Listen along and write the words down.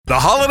The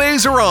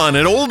holidays are on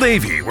at Old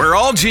Navy, where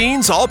all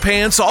jeans, all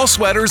pants, all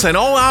sweaters, and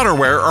all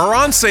outerwear are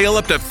on sale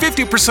up to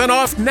 50%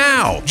 off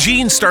now.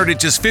 Jeans start at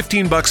just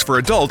 $15 for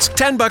adults,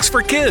 $10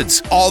 for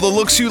kids. All the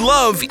looks you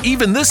love,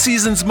 even this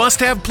season's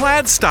must-have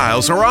plaid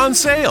styles are on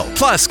sale.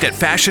 Plus, get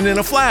fashion in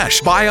a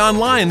flash. Buy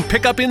online,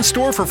 pick up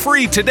in-store for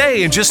free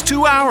today in just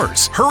 2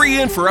 hours.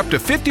 Hurry in for up to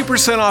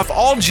 50% off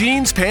all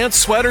jeans, pants,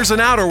 sweaters,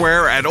 and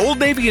outerwear at Old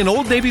Navy and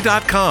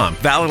OldNavy.com.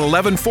 Valid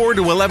 11/4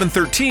 to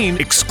 11/13,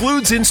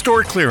 excludes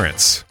in-store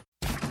clearance.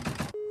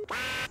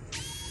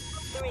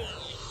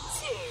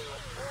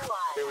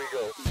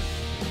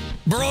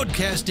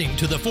 Broadcasting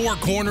to the four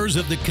corners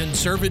of the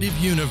conservative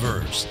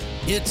universe,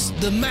 it's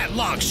the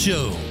Matlock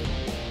Show.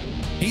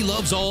 He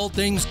loves all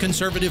things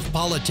conservative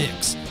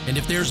politics, and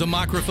if there's a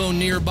microphone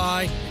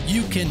nearby,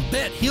 you can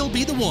bet he'll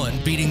be the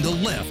one beating the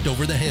left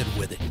over the head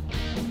with it.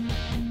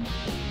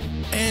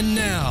 And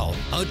now,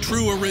 a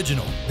true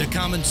original, the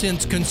common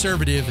sense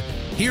conservative,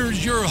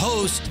 here's your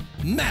host,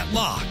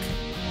 Matlock.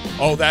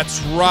 Oh,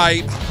 that's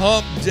right.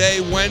 Hump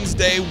Day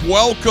Wednesday.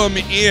 Welcome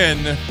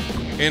in.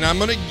 And I'm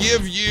going to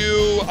give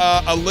you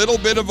a little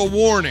bit of a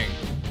warning.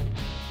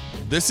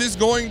 This is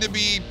going to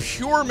be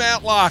pure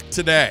Matlock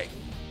today.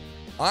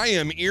 I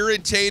am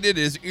irritated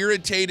as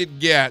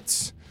irritated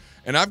gets.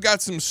 And I've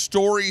got some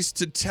stories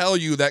to tell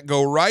you that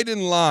go right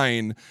in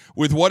line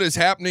with what is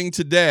happening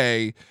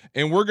today.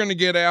 And we're going to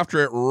get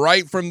after it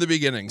right from the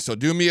beginning. So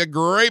do me a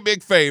great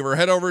big favor.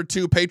 Head over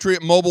to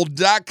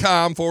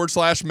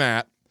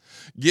patriotmobile.com/Matt.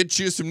 Get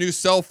you some new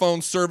cell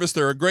phone service.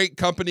 They're a great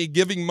company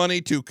giving money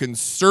to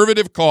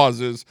conservative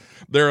causes.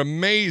 They're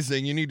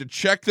amazing. You need to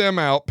check them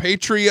out.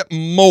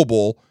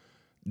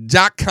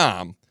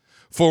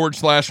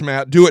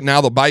 patriotmobile.com/Matt. Do it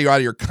now. They'll buy you out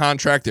of your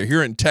contract. They're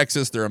here in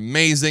Texas. They're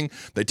amazing.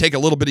 They take a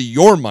little bit of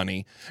your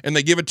money and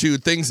they give it to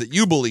things that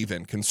you believe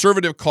in,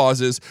 conservative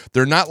causes.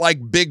 They're not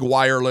like big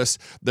wireless.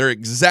 They're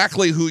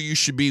exactly who you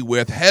should be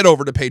with. Head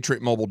over to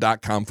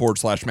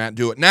patriotmobile.com/Matt.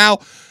 Do it now.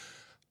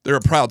 They're a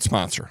proud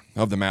sponsor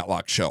of the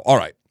Matlock Show. All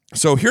right,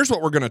 so here's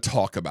what we're going to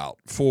talk about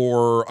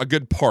for a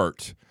good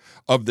part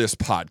of this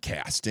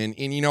podcast.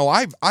 And you know,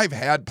 I've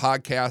had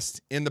podcasts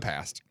in the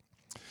past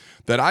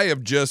that I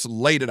have just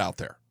laid it out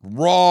there.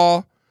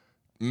 Raw,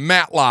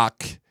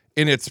 Matlock,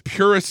 in its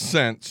purest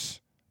sense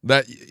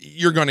that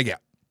you're going to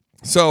get.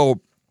 So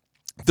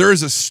there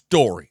is a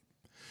story.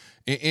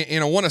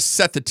 And I want to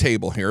set the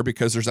table here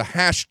because there's a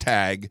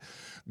hashtag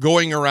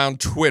going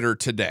around Twitter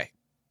today.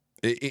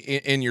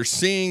 And you're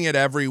seeing it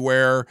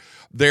everywhere.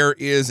 There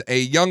is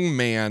a young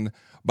man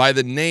by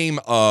the name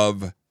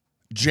of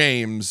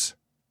James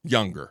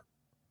Younger.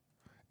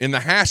 And the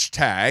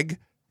hashtag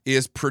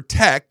is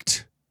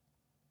protect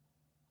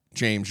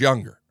James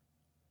Younger.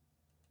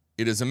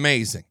 It is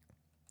amazing.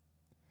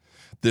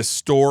 This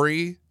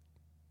story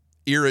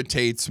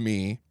irritates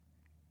me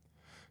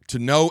to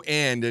no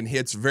end and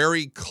hits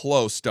very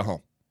close to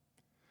home.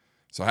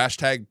 So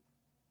hashtag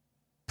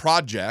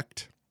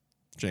project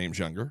James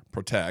Younger,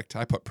 protect.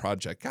 I put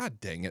project.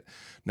 God dang it.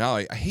 Now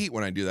I hate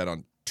when I do that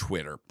on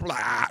Twitter.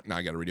 Blah. Now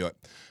I got to redo it.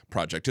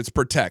 Project. It's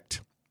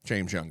protect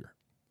James Younger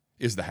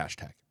is the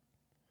hashtag.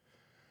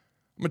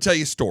 I'm going to tell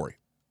you a story.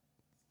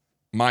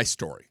 My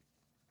story.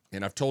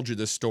 And I've told you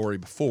this story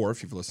before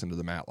if you've listened to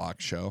the Matlock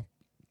Show.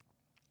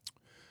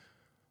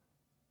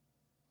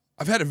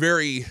 I've had a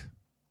very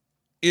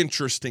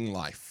interesting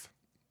life.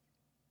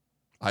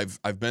 I've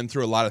been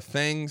through a lot of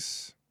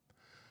things.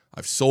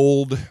 I've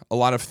sold a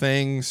lot of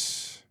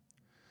things.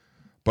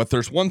 But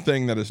there's one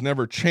thing that has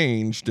never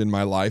changed in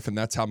my life, and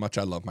that's how much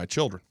I love my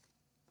children.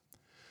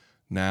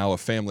 Now, a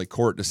family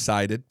court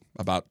decided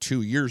about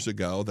 2 years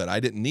ago that I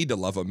didn't need to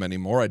love them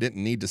anymore. I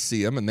didn't need to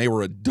see them, and they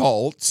were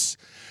adults,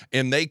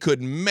 and they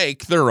could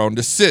make their own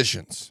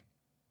decisions.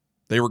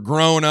 They were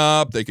grown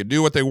up. They could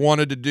do what they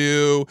wanted to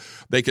do.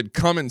 They could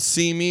come and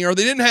see me, or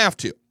they didn't have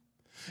to.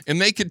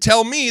 And they could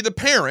tell me, the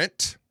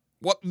parent,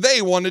 what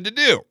they wanted to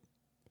do.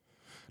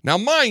 Now,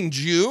 mind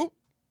you,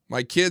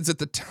 my kids at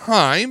the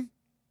time,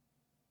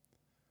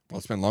 well,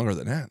 it's been longer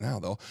than that now,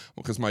 though,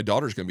 because my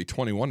daughter's going to be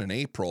 21 in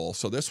April.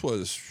 So this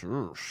was,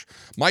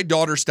 my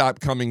daughter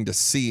stopped coming to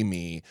see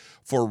me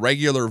for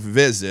regular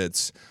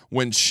visits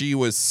when she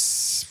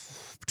was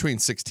between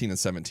 16 and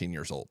 17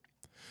 years old.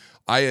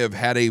 I have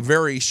had a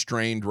very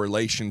strained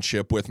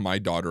relationship with my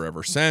daughter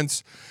ever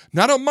since.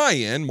 Not on my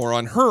end, more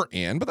on her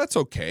end, but that's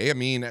okay. I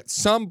mean, at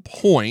some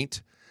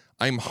point,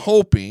 I'm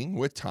hoping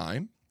with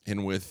time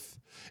and with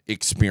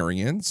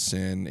experience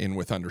and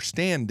with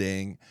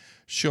understanding,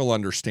 she'll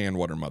understand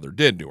what her mother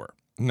did to her.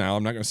 Now,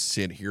 I'm not going to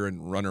sit here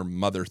and run her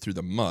mother through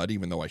the mud,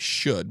 even though I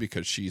should,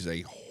 because she's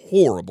a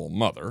horrible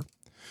mother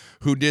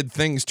who did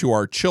things to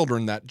our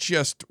children that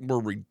just were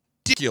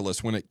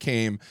ridiculous when it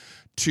came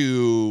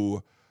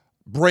to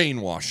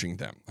brainwashing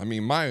them. I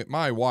mean,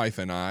 my wife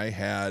and I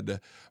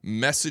had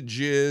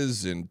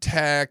messages and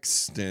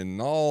text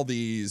and all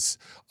these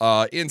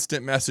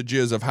instant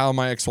messages of how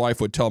my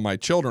ex-wife would tell my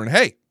children,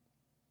 hey,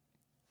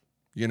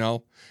 You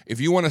know, if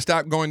you want to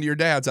stop going to your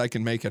dad's, I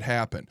can make it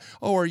happen.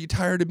 Oh, are you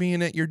tired of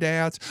being at your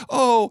dad's?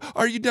 Oh,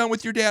 are you done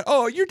with your dad?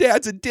 Oh, your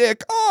dad's a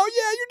dick. Oh,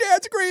 yeah, your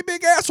dad's a great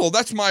big asshole.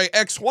 That's my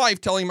ex-wife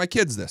telling my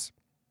kids this.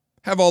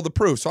 Have all the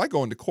proof. So I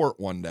go into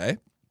court one day.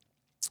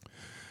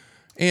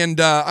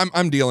 And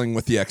I'm dealing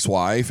with the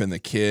ex-wife and the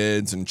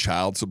kids and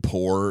child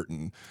support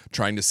and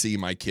trying to see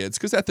my kids.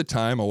 Because at the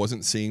time, I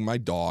wasn't seeing my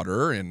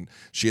daughter and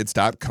she had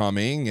stopped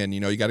coming. And,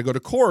 you got to go to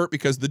court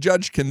because the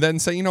judge can then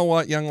say, you know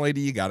what, young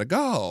lady, you got to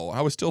go.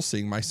 I was still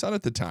seeing my son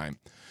at the time.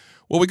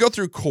 Well, we go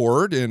through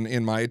court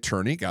and my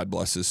attorney, God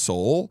bless his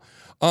soul,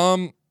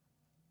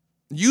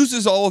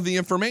 uses all of the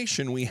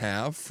information we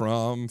have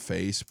from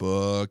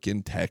Facebook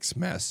and text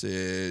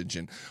message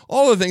and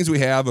all the things we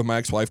have of my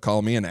ex-wife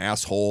calling me an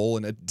asshole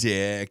and a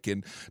dick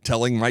and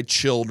telling my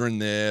children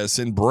this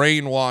and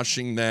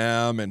brainwashing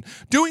them and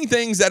doing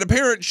things that a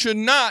parent should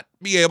not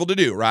be able to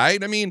do,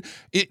 right? I mean,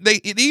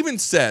 it even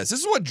says, this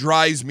is what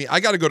drives me. I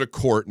got to go to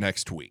court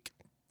next week.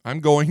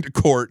 I'm going to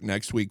court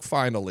next week,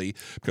 finally,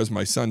 because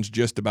my son's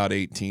just about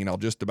 18. I'll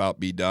just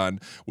about be done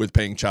with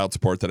paying child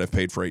support that I've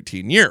paid for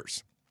 18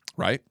 years,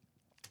 right?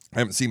 I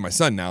haven't seen my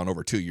son now in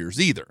over 2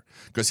 years either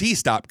because he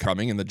stopped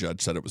coming and the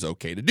judge said it was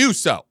okay to do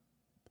so.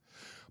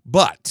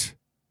 But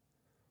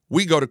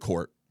we go to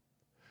court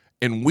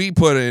and we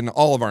put in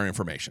all of our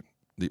information,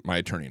 my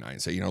attorney and I,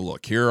 and say,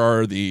 look, here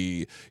are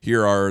the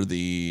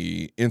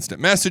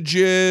instant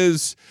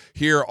messages,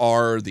 here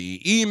are the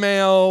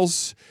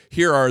emails,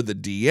 here are the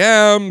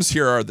DMs,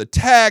 here are the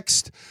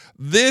text.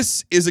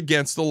 This is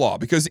against the law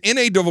because in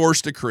a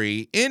divorce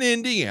decree in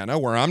Indiana,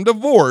 where I'm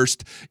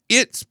divorced,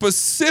 it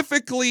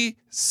specifically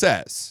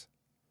says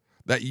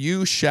that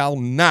you shall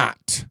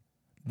not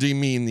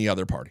demean the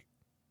other party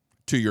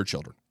to your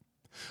children.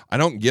 I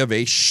don't give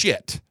a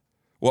shit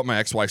what my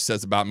ex-wife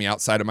says about me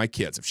outside of my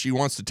kids. If she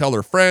wants to tell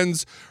her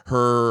friends,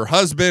 her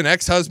husband,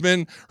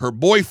 ex-husband, her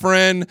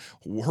boyfriend,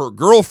 her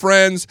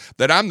girlfriends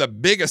that I'm the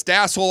biggest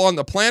asshole on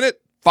the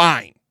planet,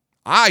 fine.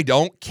 I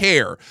don't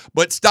care.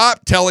 But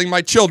stop telling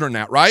my children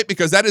that, right?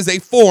 Because that is a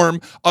form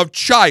of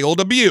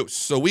child abuse.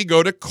 So we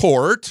go to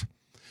court,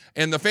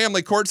 and the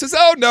family court says,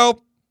 oh,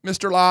 no,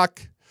 Mr.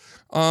 Locke,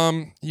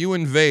 you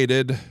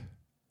invaded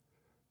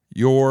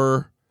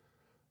your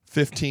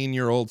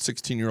 15-year-old,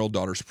 16-year-old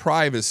daughter's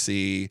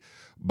privacy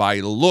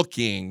by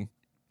looking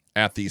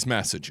at these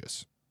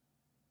messages.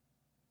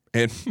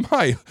 And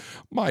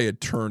my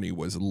attorney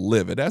was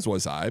livid, as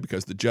was I,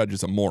 because the judge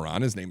is a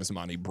moron. His name is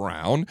Monty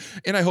Brown,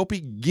 and I hope he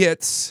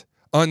gets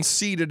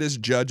unseated as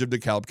judge of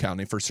DeKalb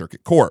County for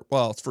Circuit Court.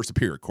 Well, it's for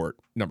Superior Court,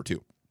 number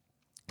 2,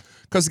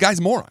 because the guy's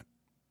a moron.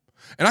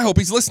 And I hope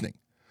he's listening,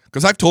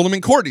 because I've told him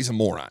in court he's a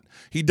moron.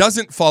 He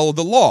doesn't follow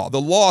the law.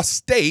 The law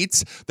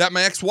states that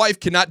my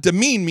ex-wife cannot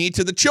demean me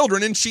to the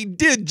children, and she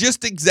did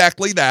just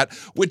exactly that,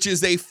 which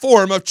is a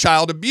form of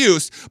child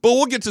abuse. But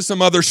we'll get to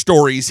some other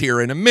stories here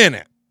in a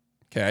minute.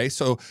 Okay,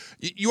 so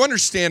you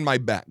understand my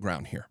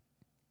background here.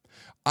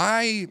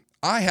 I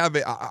have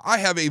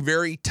a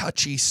very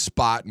touchy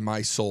spot in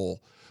my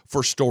soul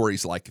for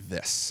stories like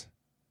this.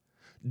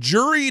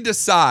 Jury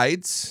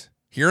decides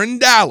here in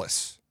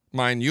Dallas,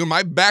 mind you,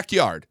 my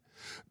backyard.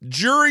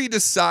 Jury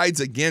decides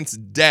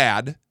against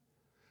dad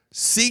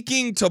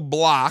seeking to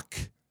block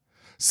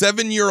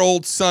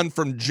 7-year-old son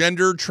from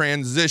gender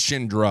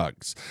transition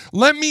drugs.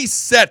 Let me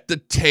set the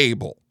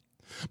table.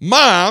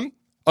 Mom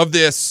of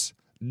this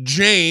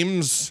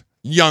James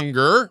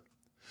Younger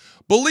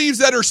believes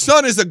that her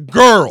son is a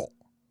girl,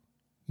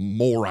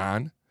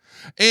 moron,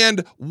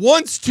 and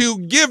wants to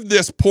give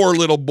this poor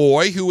little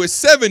boy who is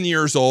 7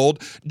 years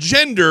old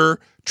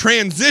gender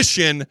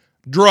transition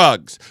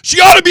drugs.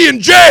 She ought to be in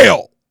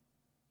jail.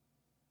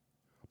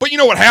 But you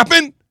know what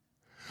happened?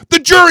 The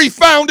jury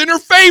found in her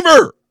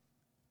favor.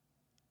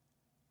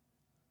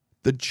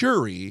 The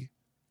jury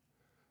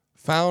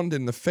found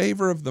in the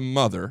favor of the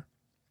mother.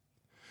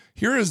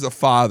 Here is the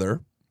father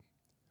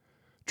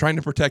trying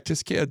to protect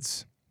his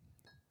kids,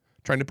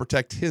 trying to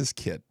protect his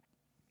kid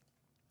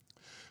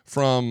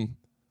from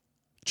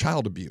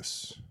child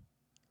abuse,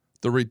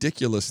 the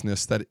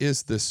ridiculousness that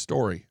is this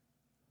story.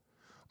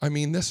 I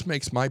mean, this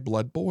makes my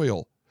blood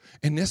boil.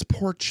 And this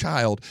poor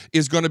child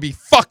is going to be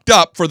fucked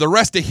up for the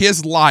rest of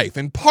his life.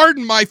 And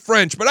pardon my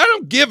French, but I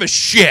don't give a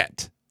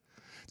shit.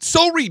 It's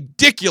so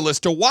ridiculous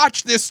to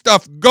watch this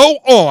stuff go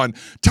on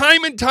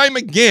time and time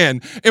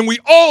again, and we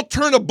all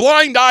turn a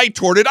blind eye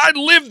toward it. I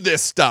lived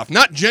this stuff,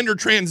 not gender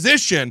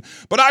transition,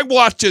 but I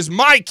watched as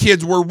my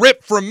kids were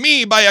ripped from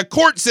me by a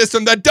court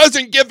system that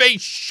doesn't give a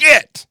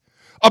shit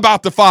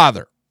about the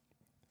father.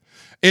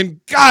 And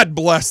God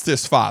bless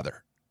this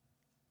father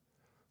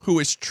who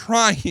is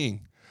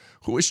trying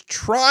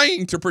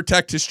to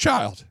protect his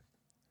child,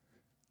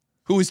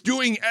 who is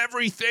doing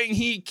everything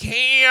he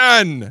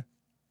can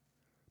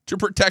to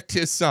protect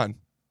his son.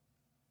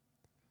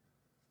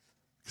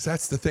 Because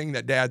that's the thing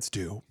that dads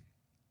do.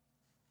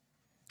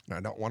 And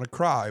I don't want to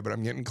cry, but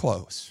I'm getting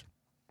close.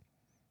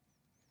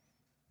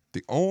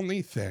 The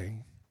only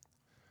thing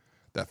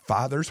that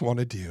fathers want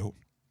to do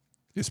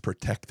is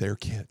protect their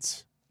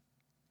kids.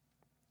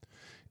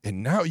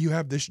 And now you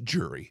have this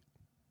jury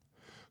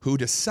who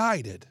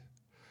decided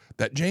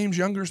that James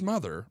Younger's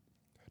mother,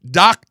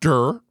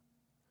 Dr.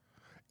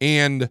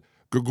 and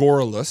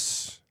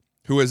Gregorius,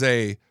 who is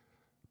a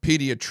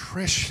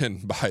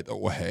pediatrician, by the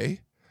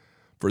way,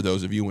 for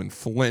those of you in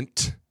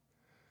Flint,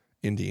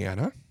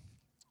 Indiana,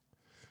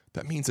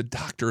 that means a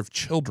doctor of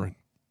children.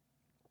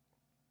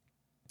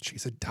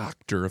 She's a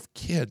doctor of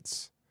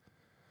kids.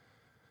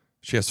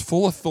 She has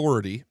full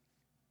authority,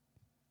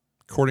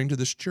 according to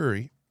this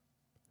jury,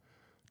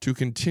 to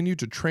continue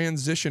to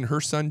transition her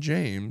son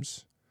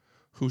James,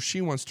 who she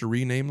wants to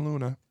rename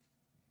Luna.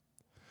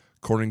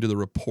 According to the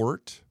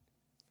report,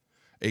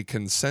 a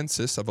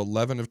consensus of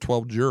 11 of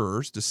 12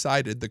 jurors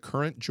decided the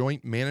current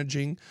joint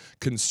managing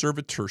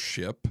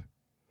conservatorship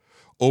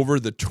over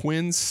the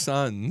twin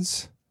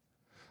sons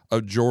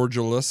of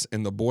Georgilus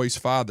and the boy's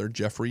father,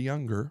 Jeffrey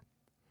Younger,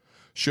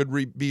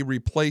 should be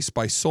replaced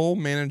by sole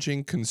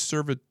managing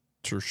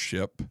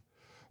conservatorship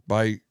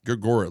by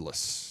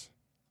Gregorius.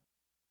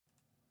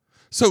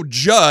 So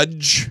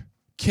Judge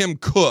Kim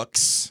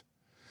Cooks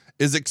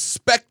is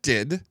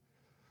expected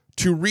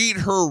to read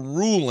her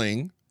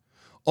ruling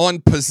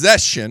on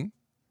possession,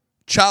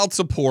 child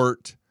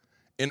support,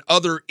 and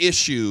other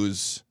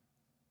issues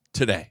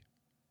today.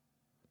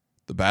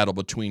 The battle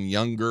between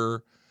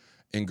Younger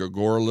and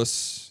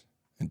Gregorius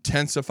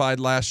intensified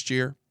last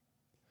year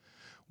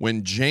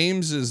when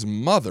James's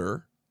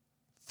mother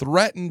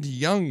threatened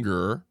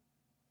Younger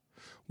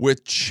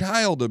with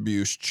child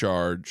abuse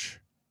charge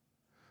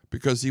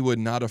because he would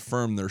not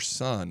affirm their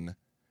son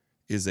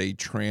is a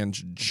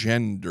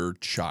transgender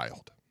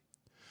child.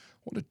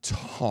 I want to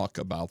talk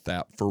about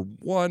that for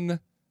 1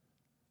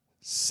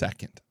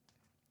 second.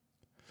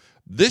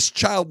 This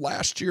child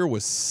last year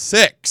was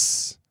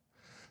 6.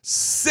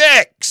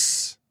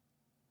 6!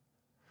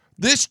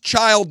 This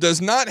child does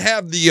not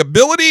have the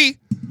ability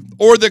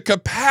or the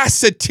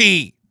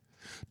capacity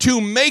to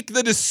make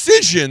the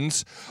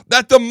decisions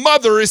that the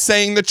mother is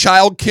saying the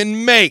child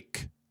can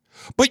make.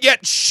 But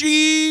yet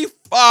she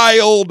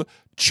filed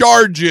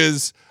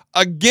charges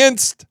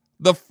against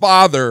the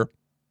father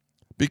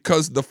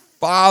because the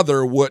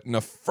father wouldn't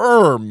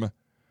affirm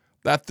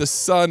that the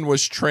son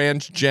was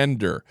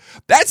transgender.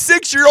 That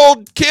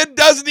 6-year-old kid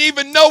doesn't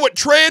even know what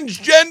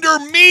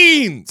transgender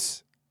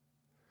means.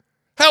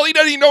 Hell, he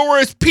doesn't even know where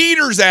his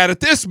Peter's at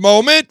this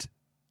moment.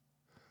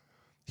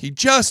 He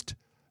just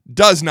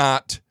does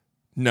not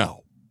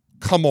know.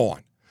 Come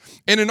on.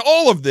 And in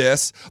all of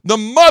this, the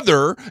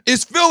mother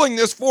is filling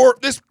this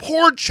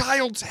poor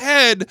child's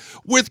head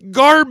with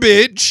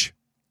garbage,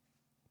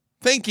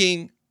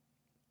 thinking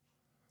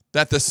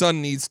that the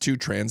son needs to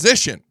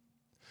transition.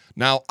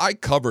 Now, I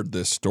covered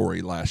this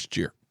story last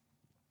year,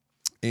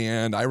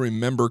 and I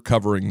remember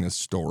covering this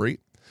story,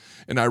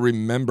 and I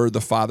remember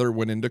the father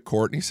went into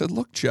court, and he said,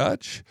 look,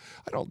 Judge,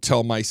 I don't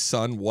tell my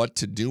son what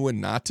to do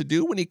and not to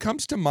do. When he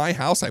comes to my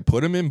house, I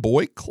put him in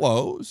boy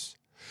clothes.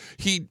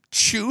 He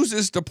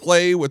chooses to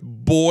play with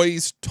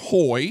boys'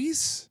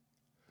 toys,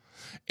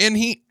 and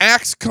he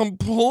acts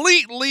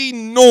completely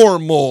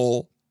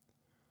normal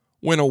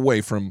when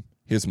away from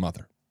his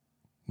mother.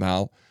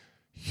 Now,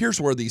 here's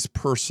where these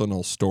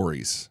personal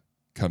stories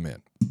come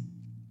in.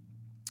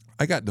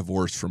 I got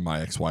divorced from my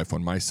ex-wife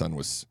when my son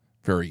was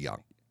very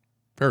young.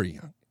 Very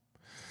young.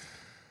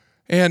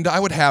 And I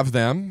would have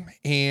them,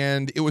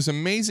 and it was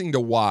amazing to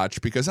watch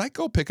because I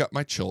go pick up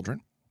my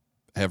children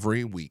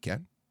every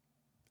weekend,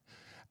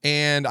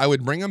 and I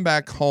would bring them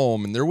back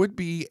home, and there would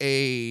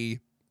be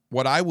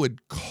what I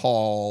would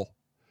call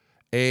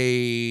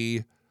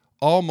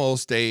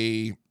almost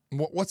a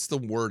what's the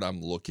word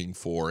I'm looking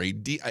for? A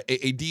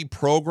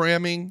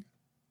deprogramming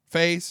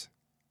phase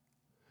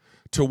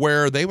to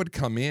where they would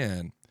come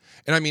in,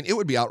 and I mean, it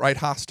would be outright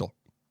hostile.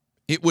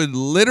 It would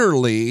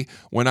literally,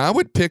 when I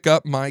would pick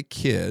up my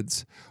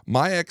kids,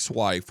 my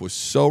ex-wife was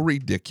so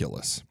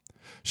ridiculous.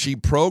 She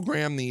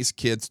programmed these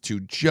kids to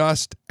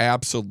just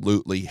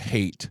absolutely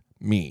hate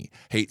me,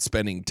 hate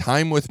spending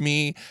time with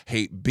me,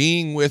 hate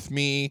being with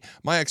me.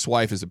 My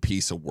ex-wife is a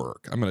piece of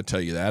work. I'm going to tell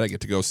you that. I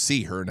get to go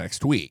see her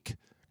next week.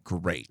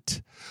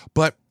 Great.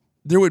 But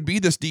there would be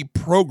this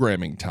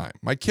deprogramming time.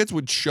 My kids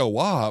would show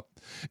up,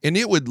 and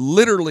it would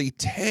literally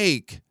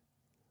take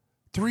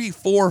 3,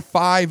 4,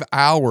 5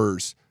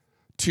 hours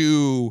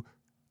to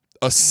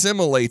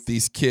assimilate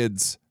these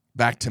kids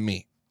back to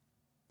me.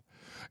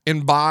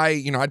 And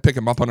I'd pick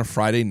them up on a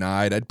Friday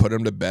night. I'd put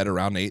them to bed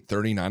around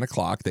 8:30, 9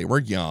 o'clock. They were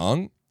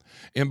young.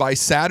 And by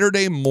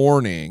Saturday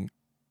morning,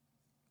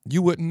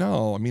 you wouldn't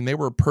know. I mean, they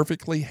were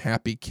perfectly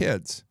happy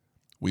kids.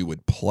 We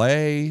would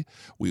play.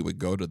 We would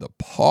go to the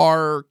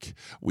park.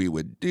 We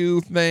would do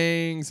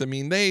things. I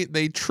mean,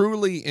 they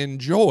truly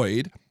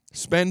enjoyed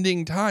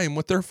spending time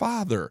with their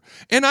father.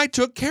 And I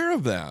took care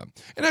of them.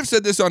 And I've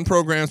said this on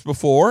programs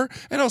before,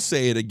 and I'll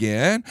say it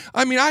again.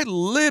 I mean, I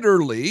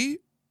literally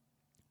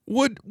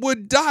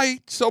would die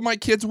so my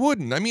kids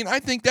wouldn't. I mean, I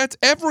think that's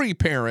every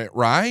parent,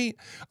 right?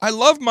 I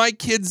love my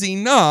kids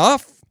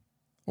enough.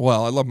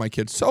 Well, I love my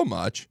kids so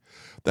much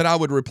that I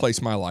would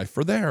replace my life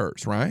for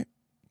theirs, right?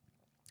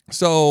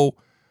 So,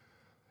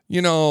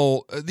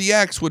 the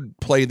ex would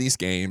play these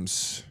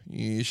games.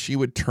 She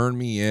would turn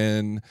me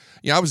in.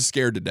 I was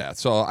scared to death.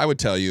 So I would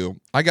tell you,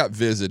 I got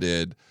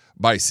visited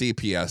by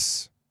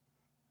CPS.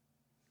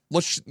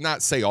 Let's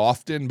not say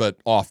often, but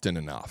often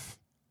enough.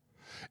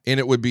 And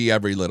it would be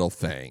every little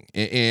thing.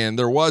 And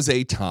there was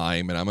a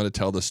time, and I'm going to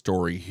tell the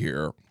story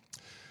here.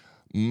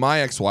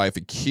 My ex-wife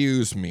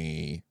accused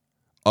me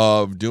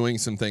of doing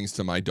some things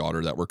to my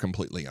daughter that were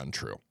completely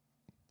untrue.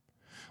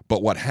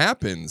 But what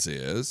happens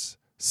is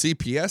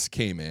CPS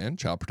came in,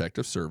 Child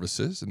Protective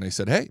Services, and they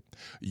said, hey,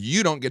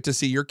 you don't get to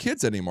see your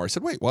kids anymore. I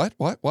said, wait, what?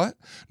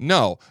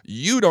 No,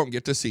 you don't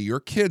get to see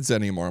your kids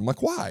anymore. I'm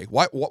like, why?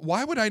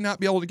 Why would I not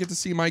be able to get to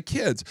see my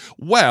kids?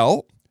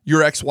 Well,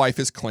 your ex-wife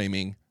is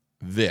claiming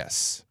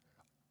this.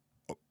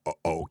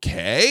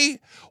 Okay.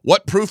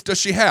 What proof does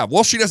she have?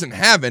 Well, she doesn't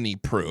have any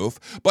proof,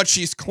 but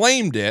she's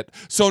claimed it.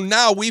 So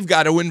now we've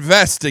got to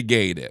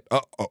investigate it.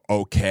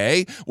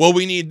 Okay. Well,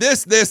 we need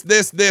this, and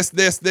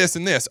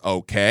this.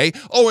 Okay.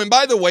 Oh, and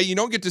by the way, you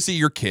don't get to see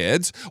your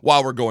kids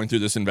while we're going through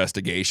this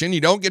investigation.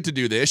 You don't get to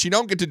do this. You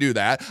don't get to do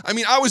that. I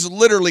mean, I was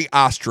literally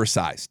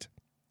ostracized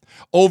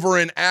over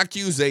an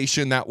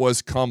accusation that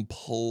was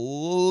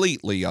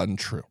completely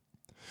untrue.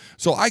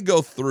 So I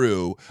go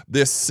through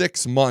this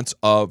 6 months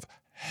of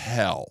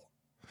hell.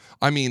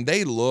 I mean,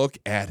 they look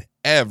at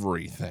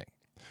everything.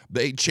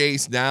 They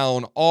chase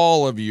down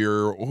all of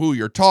who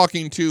you're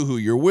talking to, who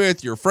you're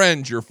with, your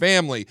friends, your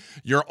family,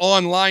 your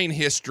online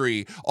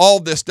history, all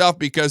this stuff,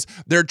 because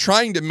they're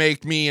trying to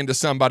make me into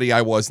somebody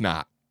I was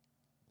not.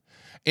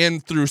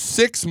 And through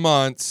 6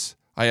 months,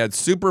 I had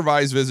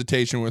supervised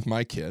visitation with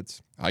my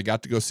kids. I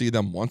got to go see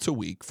them once a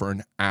week for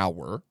an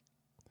hour.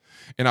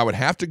 And I would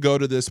have to go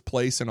to this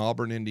place in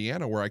Auburn,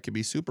 Indiana, where I could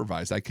be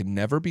supervised. I could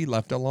never be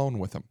left alone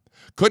with them.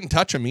 Couldn't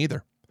touch them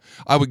either.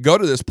 I would go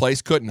to this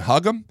place, couldn't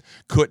hug them,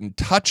 couldn't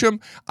touch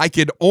them. I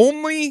could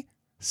only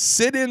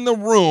sit in the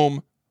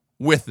room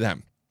with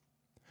them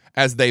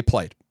as they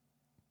played.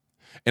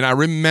 And I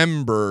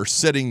remember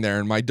sitting there,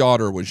 and my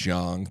daughter was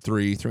young,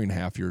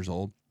 3.5 years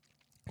old.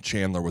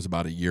 Chandler was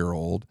about a year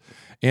old.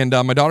 And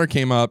my daughter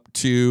came up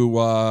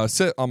to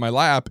sit on my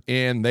lap,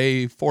 and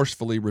they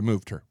forcefully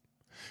removed her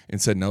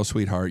and said, no,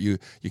 sweetheart, you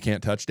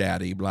can't touch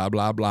daddy, blah,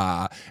 blah,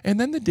 blah. And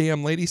then the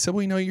damn lady said,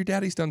 well, your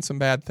daddy's done some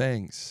bad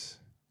things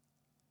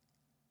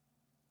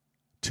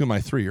to my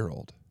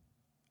 3-year-old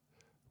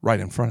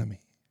right in front of me.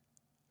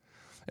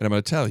 And I'm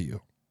going to tell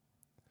you,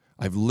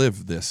 I've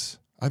lived this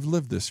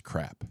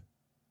crap.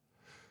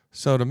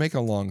 So to make a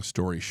long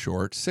story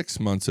short, 6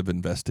 months of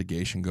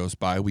investigation goes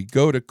by. We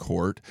go to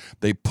court.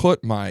 They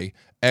put my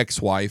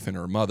ex-wife and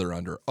her mother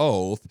under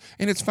oath,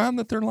 and it's found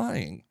that they're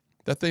lying,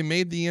 that they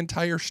made the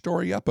entire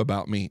story up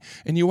about me.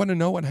 And you want to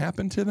know what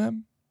happened to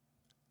them?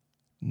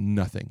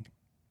 Nothing.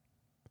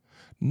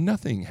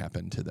 Nothing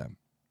happened to them.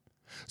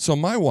 So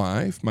my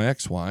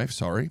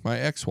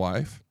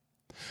ex-wife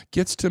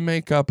gets to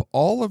make up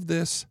all of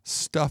this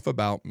stuff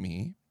about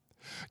me,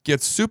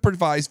 gets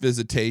supervised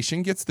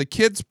visitation, gets the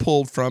kids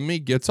pulled from me,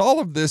 gets all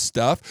of this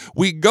stuff.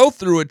 We go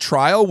through a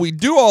trial. We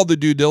do all the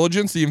due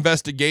diligence, the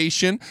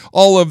investigation,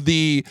 all of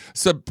the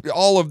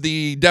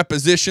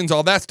depositions,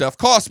 all that stuff.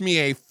 Cost me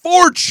a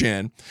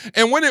fortune.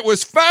 And when it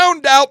was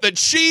found out that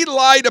she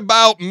lied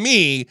about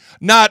me,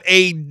 not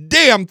a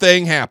damn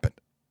thing happened.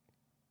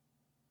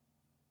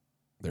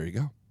 There you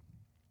go.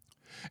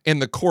 And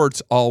the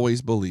courts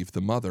always believe the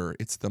mother.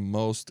 It's the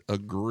most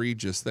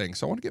egregious thing.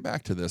 So I want to get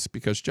back to this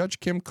because Judge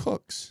Kim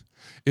Cooks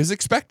is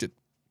expected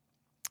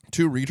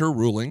to read her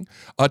ruling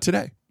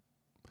today.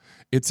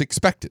 It's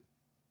expected.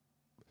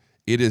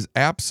 It is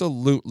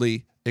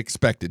absolutely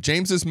expected.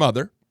 James's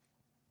mother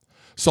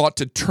sought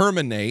to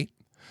terminate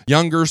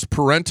Younger's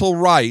parental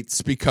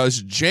rights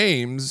because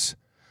James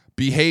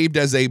behaved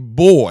as a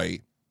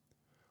boy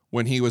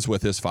when he was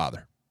with his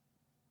father.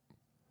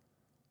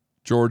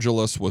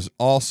 Georgilus was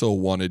also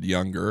wanted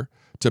Younger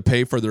to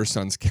pay for their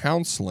son's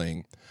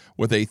counseling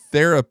with a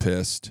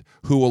therapist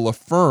who will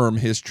affirm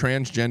his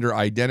transgender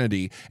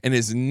identity and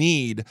his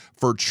need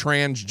for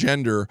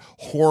transgender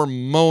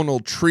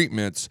hormonal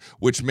treatments,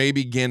 which may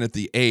begin at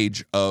the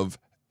age of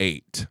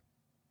 8.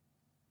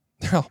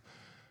 Now,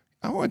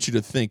 I want you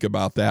to think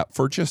about that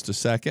for just a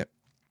second.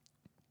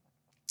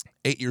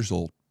 8 years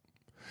old.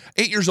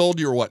 8 years old,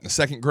 you were what, in the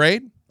second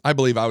grade? I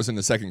believe I was in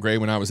the second grade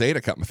when I was 8. I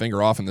cut my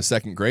finger off in the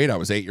second grade. I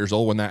was 8 years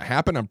old when that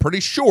happened. I'm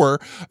pretty sure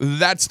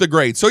that's the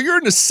grade. So you're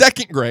in the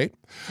second grade.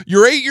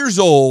 You're 8 years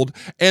old,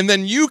 and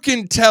then you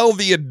can tell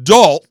the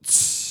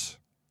adults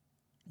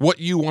what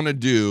you want to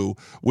do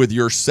with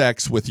your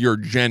sex, with your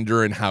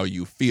gender, and how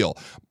you feel.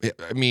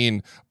 I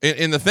mean,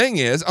 and the thing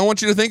is, I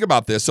want you to think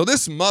about this. So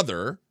this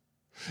mother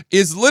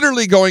is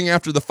literally going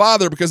after the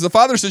father because the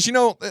father says,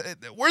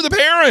 we're the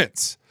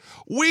parents.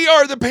 We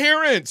are the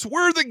parents.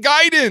 We're the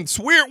guidance.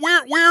 We're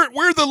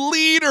the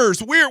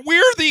leaders.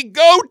 We're the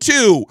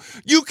go-to.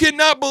 You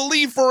cannot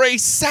believe for a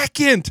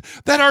second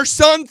that our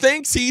son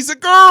thinks he's a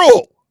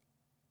girl.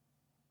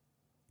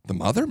 The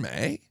mother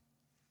may.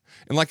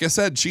 And like I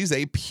said, she's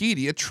a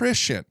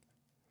pediatrician.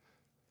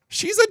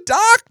 She's a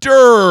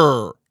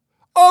doctor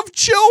of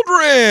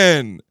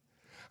children.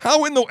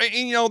 How in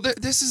the,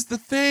 this is the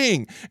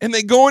thing. And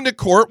they go into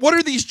court. What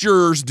are these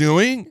jurors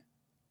doing?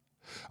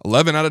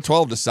 11 out of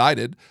 12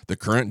 decided the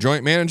current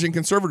joint managing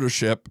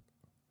conservatorship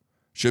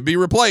should be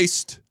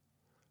replaced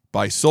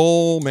by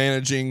sole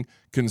managing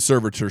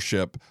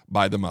conservatorship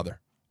by the mother.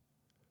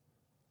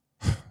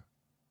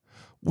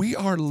 We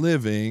are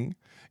living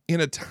in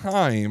a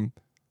time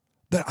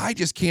that I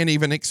just can't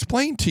even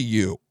explain to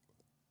you.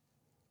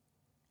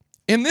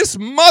 And this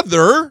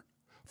mother,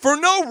 for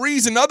no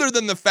reason other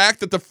than the fact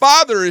that the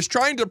father is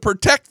trying to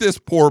protect this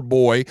poor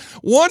boy,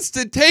 wants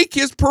to take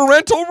his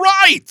parental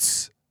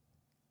rights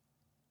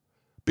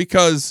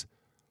because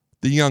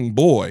the young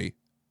boy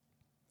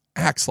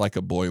acts like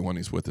a boy when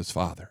he's with his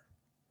father.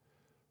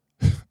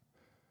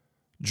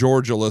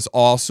 Georgilus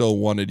also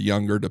wanted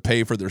Younger to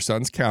pay for their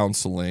son's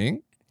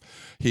counseling.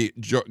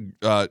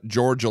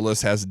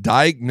 Georgilus has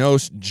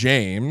diagnosed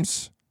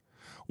James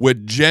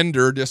with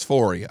gender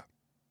dysphoria,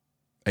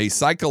 a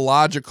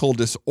psychological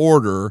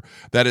disorder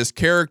that is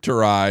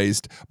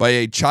characterized by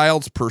a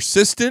child's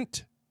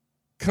persistent,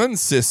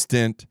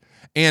 consistent,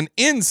 and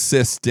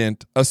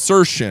insistent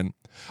assertion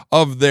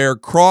of their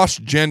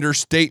cross-gender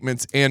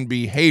statements and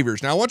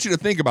behaviors. Now, I want you to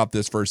think about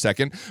this for a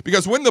second,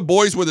 because when the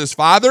boy's with his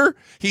father,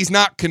 he's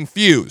not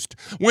confused.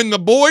 When the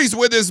boy's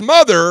with his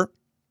mother,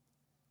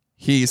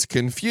 he's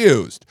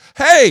confused.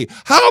 Hey,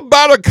 how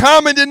about a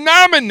common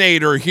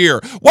denominator here?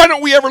 Why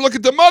don't we ever look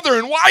at the mother,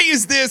 and why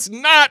is this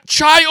not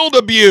child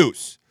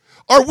abuse?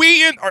 Are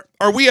we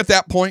at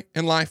that point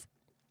in life?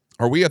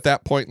 Are we at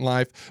that point in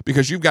life?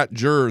 Because you've got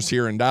jurors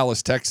here in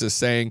Dallas, Texas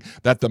saying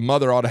that the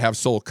mother ought to have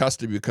sole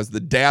custody because the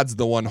dad's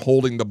the one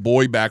holding the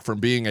boy back from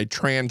being a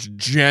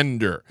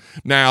transgender.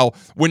 Now,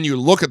 when you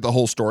look at the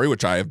whole story,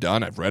 which I have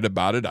done, I've read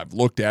about it, I've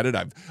looked at it,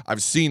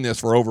 I've seen this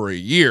for over a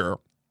year.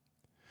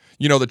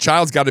 The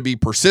child's got to be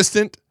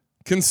persistent,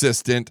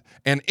 consistent,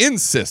 and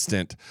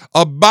insistent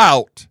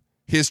about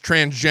his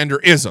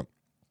transgenderism.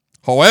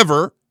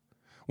 However,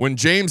 when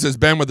James has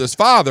been with his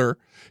father,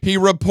 he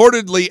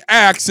reportedly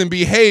acts and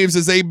behaves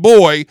as a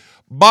boy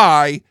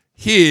by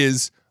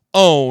his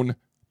own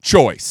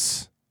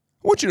choice.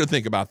 I want you to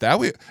think about that.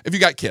 If you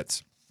got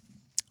kids,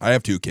 I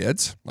have 2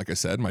 kids. Like I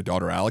said, my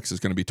daughter Alex is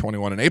going to be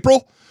 21 in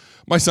April.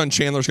 My son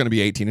Chandler is going to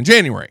be 18 in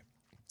January.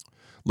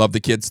 Love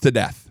the kids to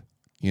death.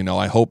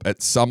 I hope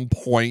at some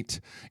point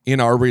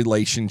in our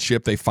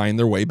relationship, they find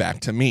their way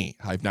back to me.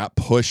 I've not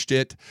pushed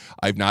it.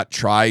 I've not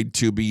tried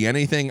to be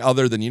anything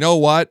other than, you know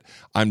what?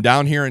 I'm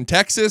down here in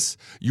Texas.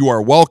 You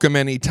are welcome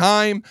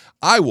anytime.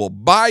 I will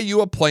buy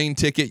you a plane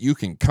ticket. You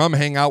can come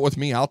hang out with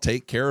me. I'll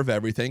take care of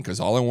everything because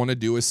all I want to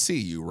do is see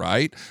you,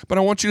 right? But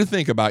I want you to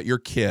think about your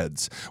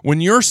kids. When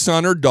your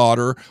son or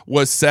daughter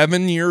was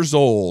 7 years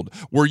old,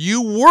 were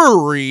you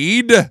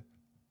worried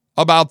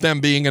about them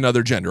being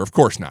another gender? Of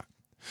course not.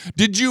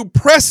 Did you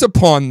press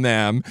upon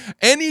them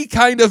any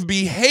kind of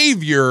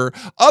behavior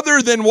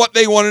other than what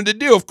they wanted to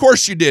do? Of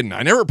course you didn't.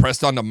 I never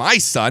pressed onto my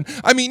son.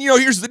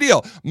 Here's the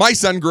deal. My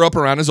son grew up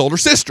around his older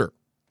sister.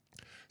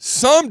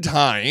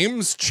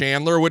 Sometimes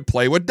Chandler would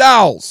play with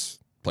dolls,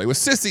 play with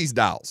Sissy's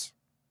dolls.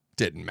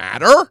 Didn't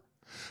matter.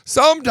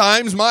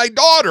 Sometimes my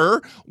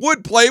daughter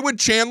would play with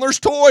Chandler's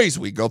toys.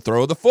 We'd go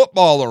throw the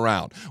football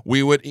around.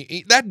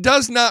 That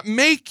does not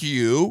make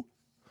you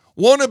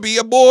want to be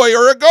a boy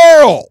or a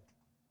girl.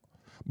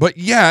 But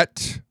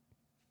yet,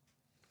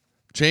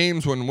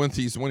 James, when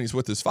he's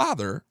with his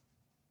father,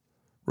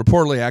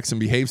 reportedly acts and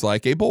behaves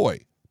like a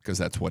boy because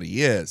that's what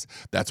he is.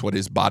 That's what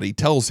his body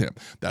tells him.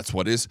 That's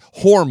what his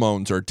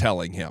hormones are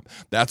telling him.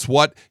 That's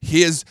what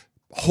his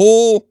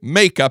whole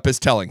makeup is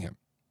telling him.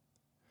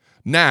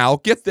 Now,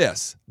 get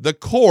this. The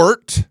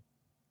court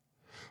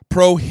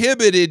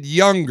prohibited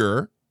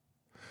Younger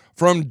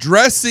from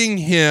dressing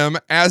him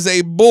as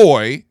a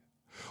boy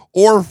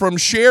or from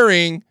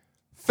sharing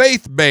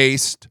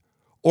faith-based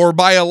or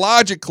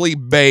biologically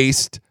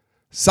based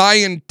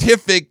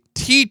scientific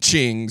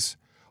teachings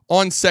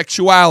on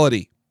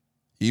sexuality,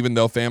 even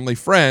though family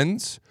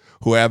friends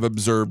who have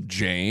observed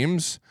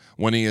James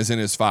when he is in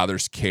his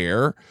father's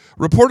care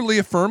reportedly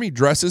affirm he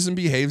dresses and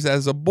behaves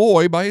as a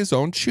boy by his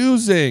own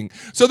choosing.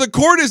 So the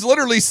court has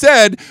literally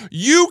said,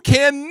 you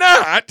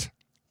cannot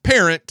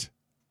parent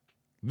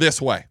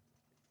this way.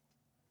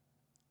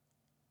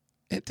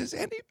 Does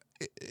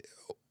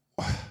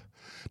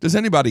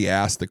anybody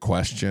ask the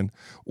question,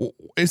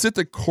 is it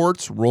the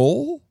court's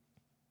role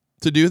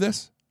to do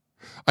this?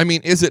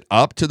 Is it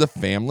up to the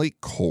family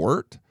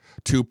court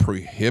to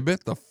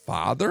prohibit the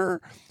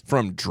father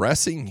from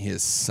dressing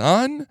his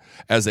son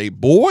as a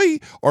boy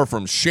or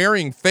from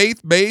sharing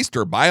faith-based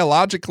or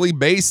biologically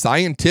based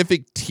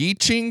scientific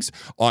teachings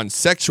on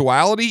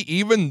sexuality,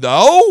 even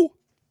though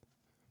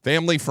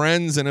family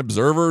friends and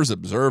observers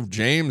observe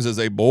James as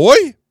a boy?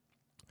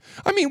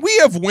 We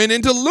have went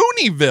into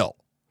Looneyville.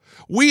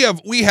 We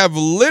have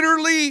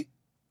literally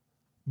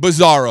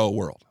bizarro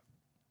world.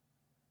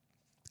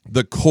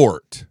 The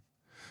court.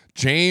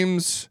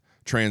 James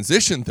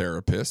transition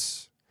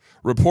therapists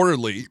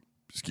reportedly,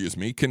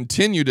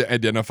 continue to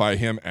identify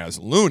him as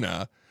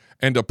Luna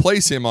and to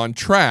place him on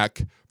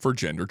track for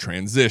gender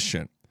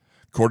transition.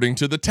 According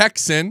to the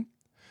Texan,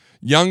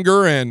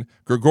 Younger and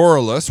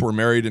Gregorius were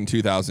married in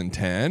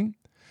 2010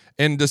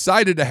 and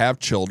decided to have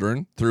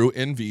children through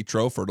in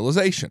vitro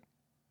fertilization.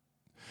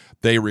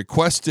 They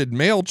requested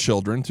male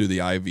children through the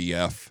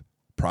IVF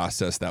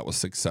process that was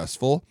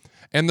successful,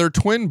 and their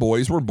twin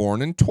boys were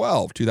born in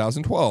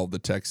 2012, the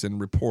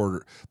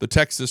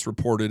Texas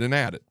reported and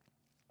added.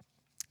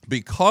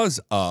 Because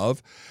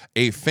of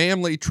a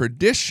family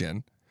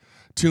tradition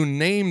to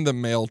name the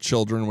male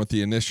children with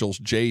the initials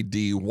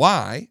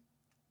JDY,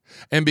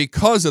 and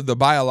because of the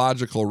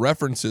biological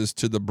references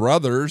to the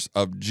brothers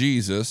of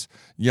Jesus,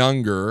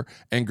 Younger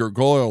and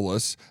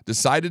Gregorius,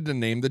 decided to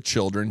name the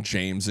children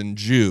James and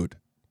Jude.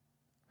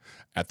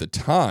 At the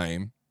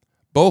time,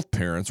 both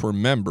parents were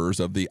members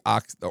of the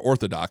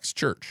Orthodox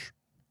Church.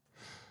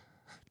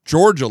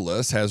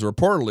 Georgialus has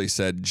reportedly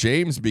said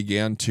James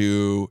began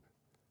to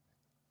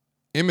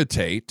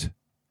imitate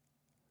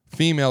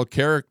female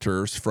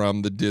characters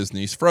from the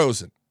Disney's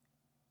Frozen.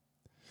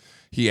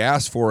 He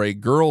asked for a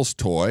girl's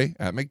toy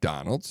at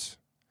McDonald's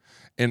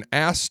and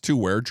asked to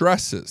wear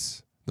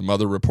dresses. The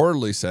mother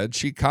reportedly said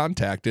she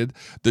contacted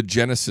the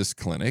Genesis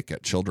Clinic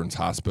at Children's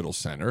Hospital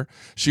Center.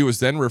 She was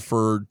then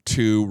referred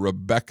to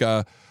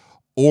Rebecca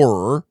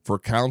Orr for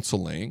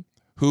counseling,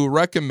 who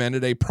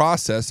recommended a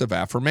process of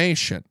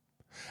affirmation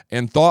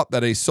and thought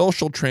that a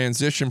social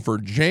transition for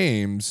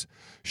James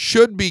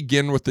should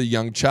begin with the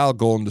young child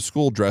going to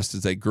school dressed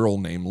as a girl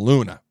named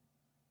Luna.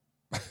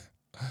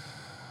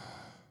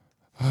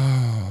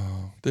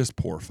 Oh, this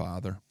poor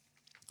father.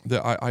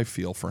 I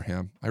feel for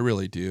him. I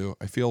really do.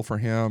 I feel for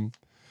him.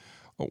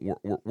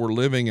 We're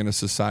living in a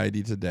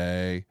society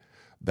today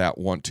that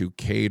want to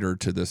cater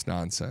to this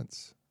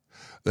nonsense.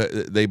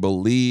 They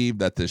believe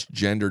that this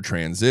gender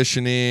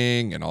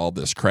transitioning and all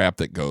this crap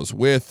that goes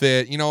with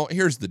it. You know,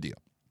 here's the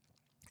deal.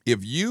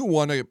 If you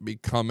want to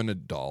become an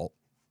adult,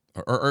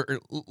 or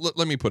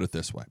let me put it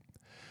this way.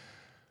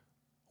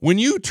 When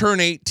you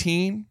turn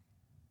 18,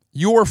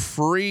 you're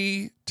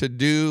free to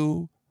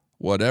do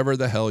whatever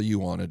the hell you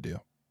want to do.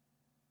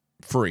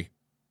 Free.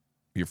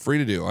 You're free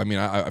to do. I mean,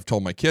 I've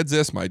told my kids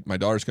this. My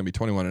daughter's going to be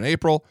 21 in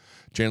April.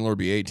 Chandler will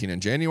be 18 in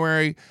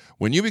January.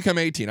 When you become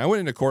 18, I went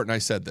into court and I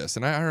said this,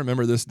 and I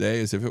remember this day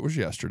as if it was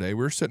yesterday.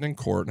 We were sitting in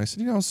court, and I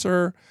said, you know,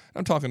 sir,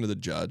 I'm talking to the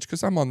judge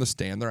because I'm on the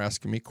stand. They're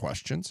asking me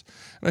questions.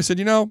 And I said,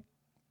 you know,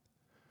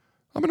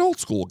 I'm an old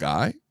school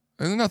guy,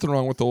 and there's nothing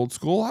wrong with old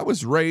school. I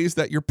was raised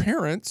that your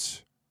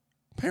parents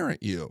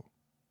parent you.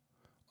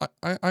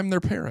 I'm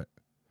their parent.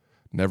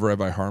 Never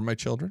have I harmed my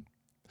children.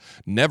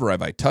 Never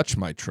have I touched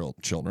my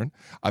children.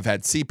 I've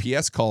had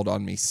CPS called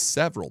on me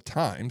several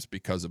times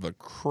because of a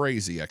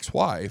crazy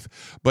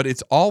ex-wife, but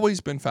it's always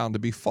been found to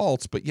be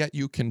false, but yet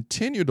you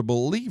continue to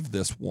believe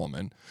this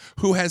woman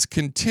who has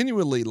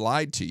continually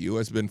lied to you,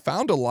 has been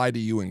found to lie to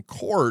you in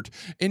court,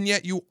 and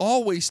yet you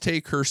always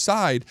take her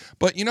side.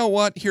 But you know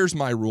what? Here's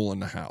my rule in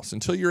the house.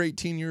 Until you're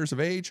 18 years of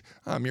age,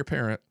 I'm your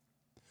parent.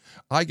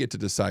 I get to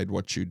decide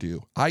what you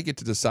do. I get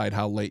to decide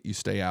how late you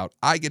stay out.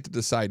 I get to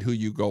decide who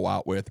you go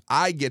out with.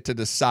 I get to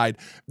decide.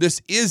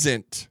 This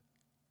isn't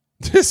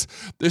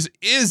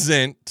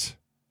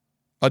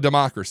a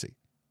democracy.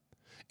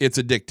 It's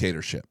a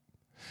dictatorship.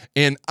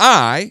 And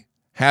I,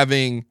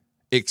 having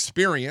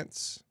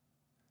experience,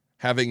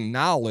 having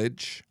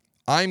knowledge,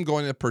 I'm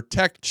going to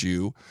protect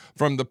you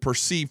from the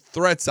perceived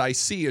threats I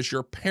see as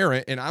your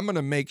parent, and I'm going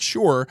to make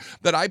sure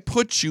that I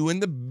put you in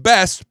the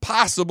best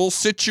possible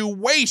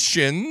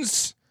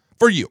situations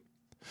for you.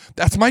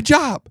 That's my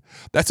job.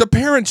 That's a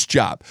parent's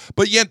job.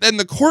 But yet then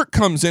the court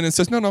comes in and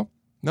says, no.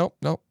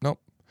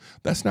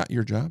 That's not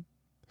your job.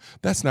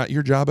 That's not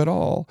your job at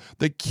all.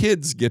 The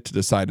kids get to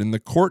decide, and the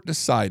court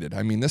decided.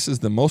 I mean, this is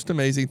the most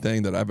amazing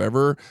thing that I've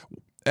ever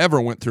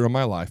went through in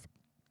my life.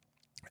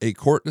 A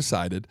court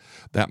decided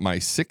that my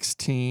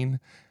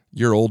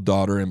 16-year-old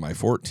daughter and my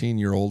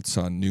 14-year-old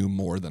son knew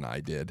more than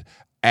I did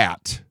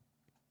at,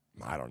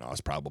 I don't know, I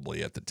was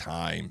probably at the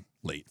time,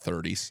 late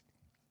 30s.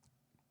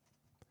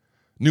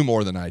 Knew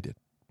more than I did.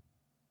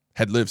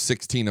 Had lived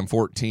 16 and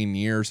 14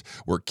 years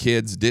where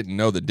kids didn't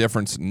know the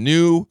difference,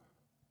 knew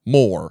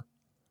more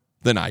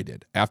than I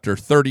did after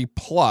 30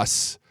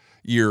 plus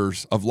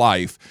years of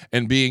life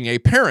and being a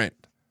parent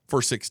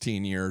for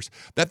 16 years,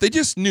 that they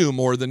just knew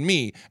more than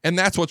me. And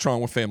that's what's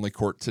wrong with family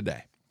court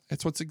today.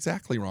 That's what's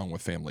exactly wrong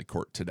with family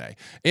court today.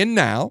 And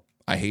now,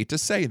 I hate to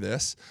say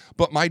this,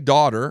 but my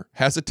daughter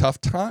has a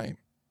tough time.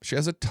 She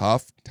has a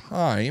tough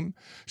time.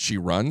 She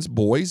runs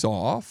boys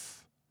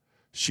off.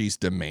 She's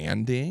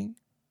demanding.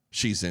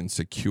 She's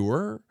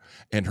insecure.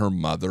 And her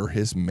mother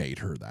has made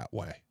her that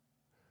way.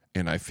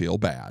 And I feel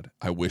bad.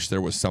 I wish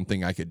there was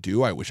something I could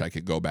do. I wish I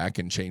could go back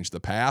and change the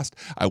past.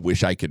 I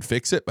wish I could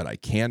fix it, but I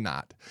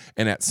cannot.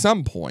 And at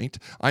some point,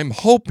 I'm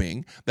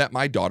hoping that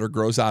my daughter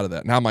grows out of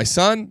that. Now, my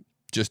son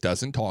just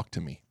doesn't talk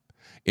to me.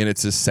 And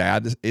it's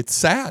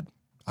sad.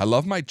 I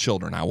love my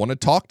children. I want to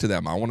talk to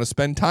them. I want to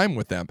spend time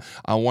with them.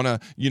 I want to,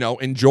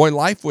 enjoy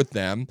life with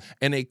them.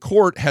 And a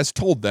court has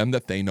told them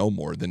that they know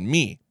more than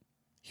me.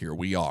 Here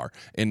we are.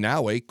 And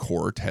now a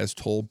court has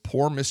told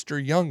poor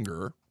Mr.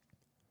 Younger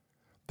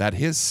that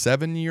his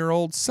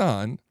 7-year-old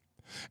son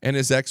and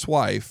his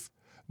ex-wife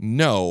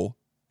know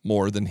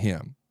more than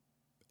him,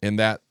 and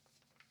that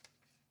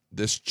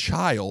this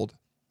child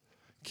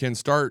can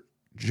start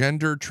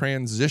gender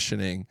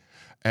transitioning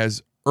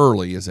as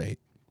early as 8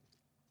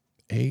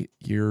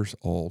 years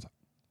old.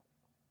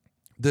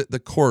 The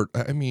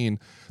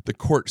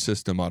court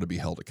system ought to be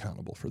held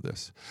accountable for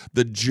this.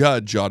 The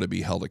judge ought to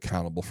be held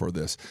accountable for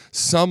this.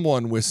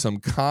 Someone with some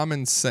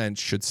common sense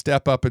should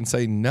step up and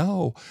say,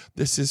 no,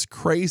 this is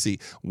crazy.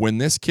 When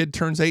this kid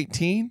turns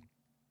 18,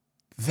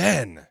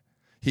 then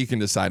he can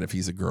decide if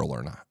he's a girl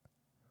or not.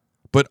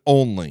 But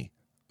only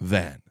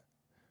then.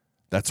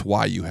 That's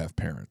why you have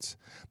parents.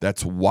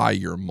 That's why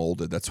you're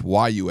molded. That's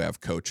why you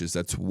have coaches.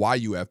 That's why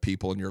you have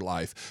people in your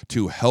life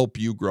to help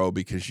you grow,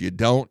 because you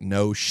don't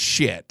know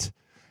shit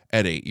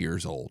at 8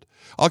 years old.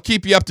 I'll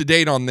keep you up to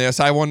date on this.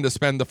 I wanted to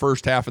spend the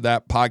first half of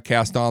that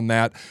podcast on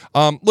that.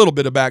 Little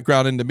bit of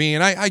background into me,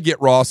 and I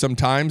get raw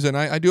sometimes, and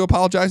I do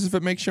apologize if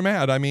it makes you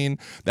mad. I mean,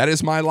 that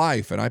is my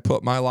life, and I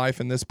put my life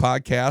in this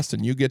podcast,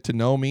 and you get to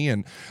know me,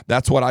 and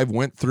that's what I've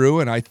went through,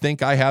 and I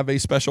think I have a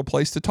special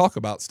place to talk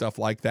about stuff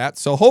like that,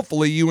 so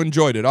hopefully you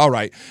enjoyed it. All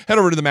right, head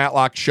over to the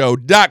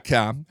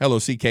MatlockShow.com,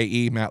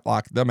 L-O-C-K-E,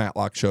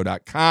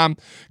 themattlockshow.com.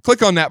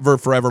 Click on that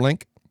Verve Forever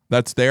link.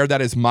 That's there.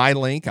 That is my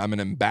link. I'm an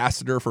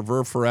ambassador for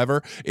Verve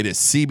Forever. It is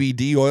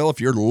CBD oil. If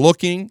you're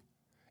looking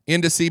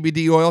into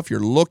CBD oil, if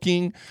you're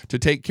looking to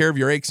take care of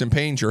your aches and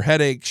pains, your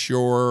headaches,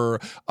 your,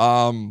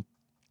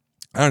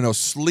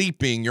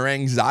 sleeping, your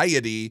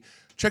anxiety,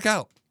 check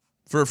out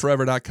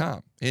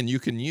VerveForever.com. And you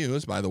can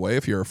use, by the way,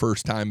 if you're a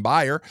first-time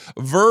buyer,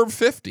 Verve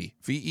 50,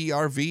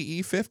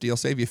 VERVE 50. It'll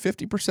save you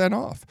 50%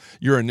 off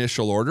your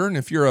initial order. And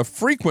if you're a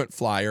frequent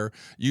flyer,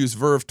 use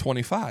Verve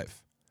 25.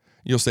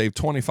 You'll save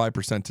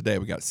 25% today.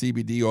 We got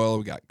CBD oil,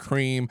 we got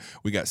cream,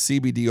 we got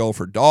CBD oil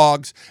for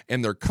dogs,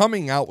 and they're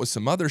coming out with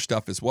some other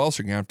stuff as well,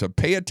 so you're going to have to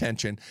pay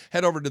attention.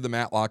 Head over to the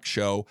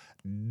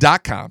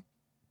MatlockShow.com.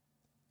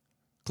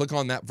 Click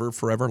on that Verve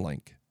Forever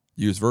link.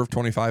 Use Verve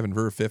 25 and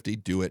Verve 50.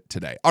 Do it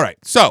today. All right,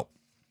 so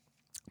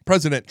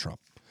President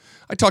Trump.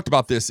 I talked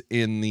about this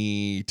in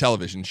the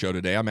television show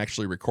today. I'm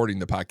actually recording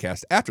the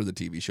podcast after the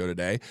TV show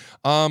today.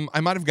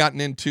 I might have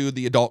gotten into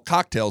the adult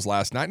cocktails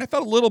last night, and I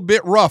felt a little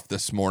bit rough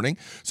this morning,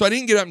 so I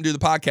didn't get up and do the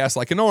podcast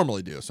like I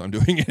normally do, so I'm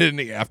doing it in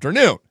the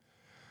afternoon.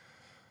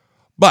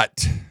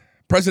 But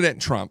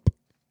President Trump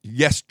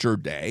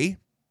yesterday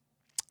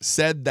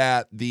said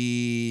that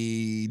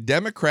the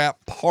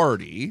Democrat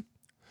Party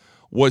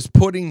was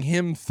putting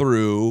him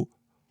through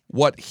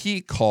what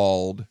he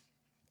called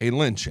a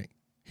lynching.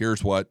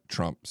 Here's what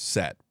Trump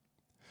said.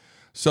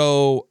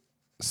 So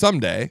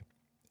someday,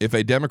 if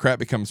a Democrat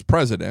becomes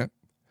president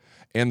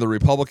and the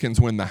Republicans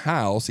win the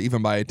House,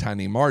 even by a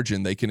tiny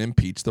margin, they can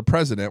impeach the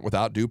president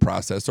without due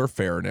process or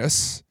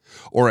fairness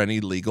or any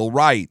legal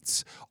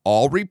rights.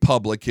 All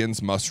Republicans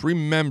must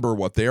remember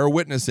what they are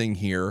witnessing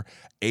here,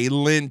 a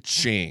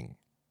lynching.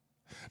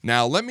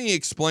 Now, let me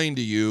explain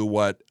to you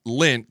what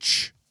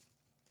lynch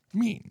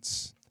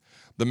means.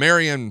 The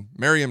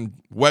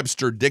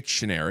Merriam-Webster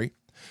Dictionary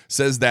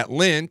says that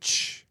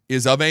lynch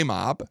is of a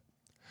mob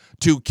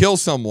to kill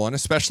someone,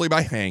 especially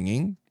by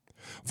hanging,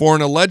 for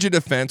an alleged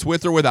offense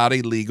with or without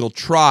a legal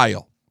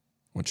trial.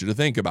 I want you to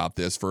think about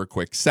this for a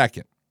quick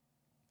second,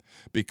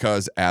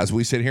 because as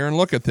we sit here and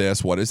look at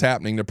this, what is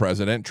happening to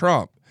President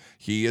Trump?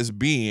 He is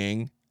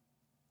being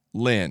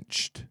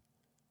lynched.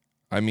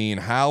 I mean,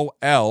 how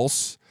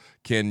else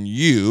can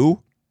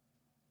you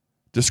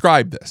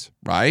describe this,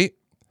 right?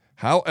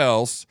 How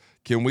else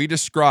can we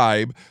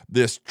describe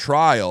this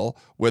trial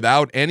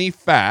without any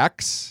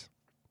facts?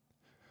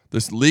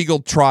 This legal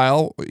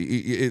trial,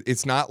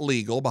 it's not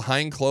legal,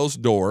 behind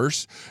closed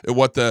doors.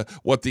 What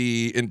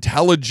the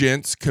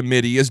intelligence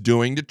committee is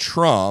doing to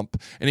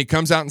Trump, and he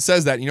comes out and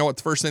says that. You know what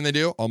the first thing they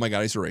do? Oh my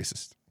God, he's a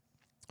racist.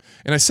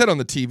 And I said on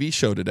the TV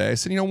show today, I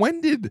said,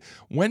 when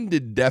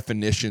did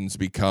definitions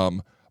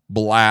become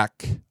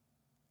black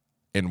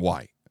and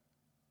white?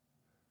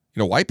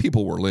 White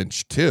people were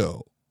lynched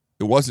too.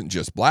 It wasn't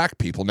just black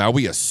people. Now,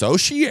 we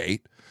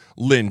associate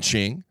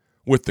lynching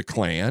with the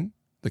Klan,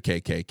 the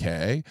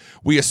KKK.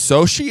 We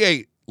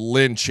associate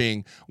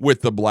lynching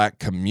with the black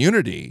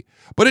community,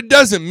 but it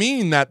doesn't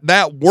mean that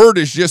that word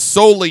is just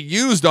solely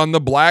used on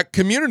the black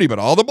community. But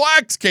all the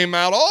blacks came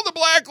out, all the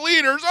black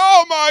leaders.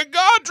 Oh, my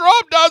God,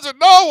 Trump doesn't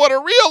know what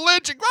a real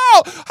lynching.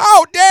 Oh,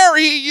 how dare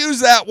he use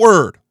that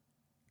word?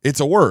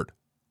 It's a word.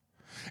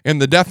 And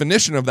the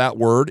definition of that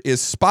word is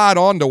spot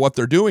on to what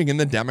they're doing, and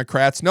the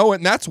Democrats know it,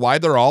 and that's why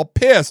they're all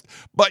pissed.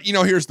 But,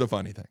 here's the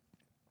funny thing.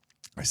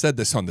 I said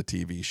this on the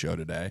TV show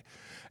today,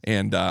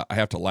 and I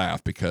have to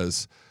laugh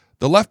because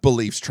the left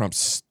believes Trump's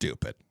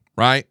stupid,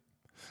 right?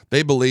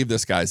 They believe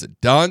this guy's a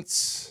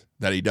dunce,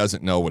 that he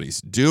doesn't know what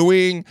he's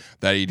doing,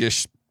 that he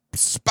just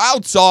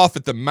spouts off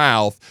at the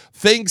mouth,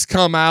 things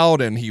come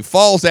out, and he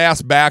falls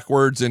ass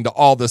backwards into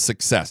all the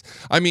success.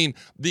 I mean,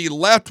 the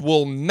left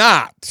will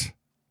not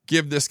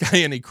give this guy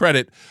any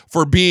credit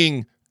for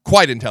being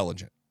quite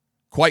intelligent.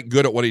 quite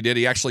good at what he did.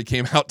 He actually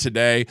came out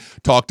today,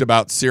 talked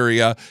about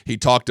Syria. He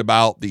talked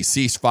about the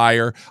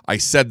ceasefire. I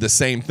said the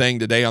same thing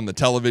today on the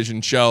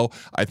television show.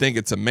 I think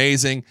it's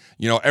amazing.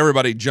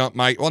 Everybody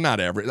not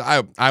every,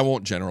 I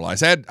won't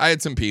generalize. I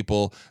had some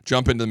people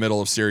jump into the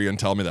middle of Syria and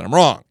tell me that I'm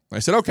wrong. I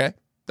said, okay,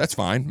 that's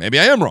fine. Maybe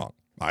I am wrong.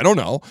 I don't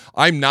know.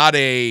 I'm not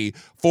a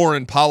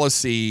foreign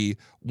policy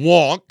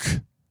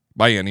wonk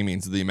by any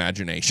means of the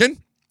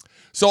imagination.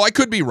 So I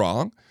could be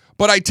wrong,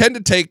 but I tend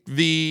to take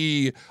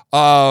the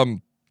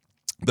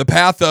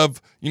path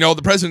of,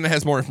 the president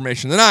has more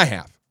information than I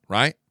have,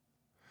 right?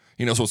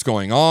 He knows what's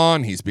going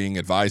on. He's being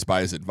advised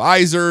by his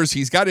advisors.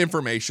 He's got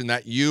information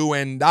that you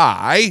and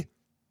I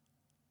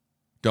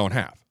don't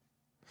have.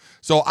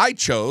 So I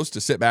chose to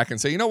sit back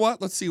and say, you know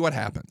what? Let's see what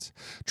happens.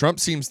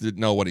 Trump seems to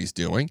know what he's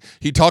doing.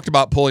 He talked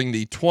about pulling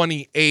the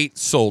 28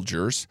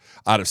 soldiers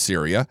out of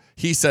Syria.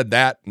 He said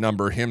that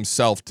number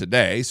himself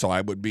today, so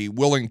I would be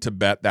willing to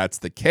bet that's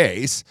the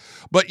case.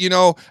 But,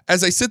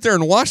 as I sit there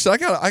and watch it,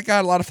 I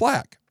got a lot of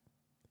flack.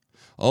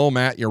 Oh,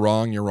 Matt, you're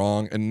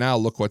wrong. And now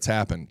look what's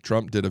happened.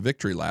 Trump did a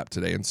victory lap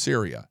today in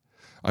Syria.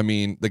 I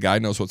mean, the guy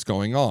knows what's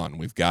going on.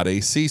 We've got a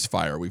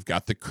ceasefire. We've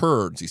got the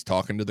Kurds. He's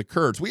talking to the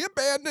Kurds. We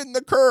abandoned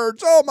the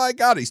Kurds. Oh, my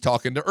God. He's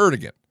talking to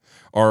Erdogan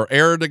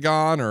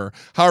or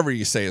however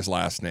you say his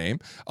last name,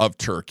 of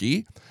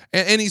Turkey.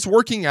 And he's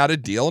working out a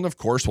deal. And, of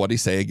course, what'd he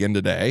say again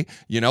today?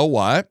 You know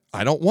what?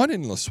 I don't want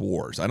endless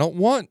wars. I don't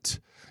want,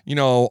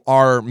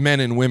 our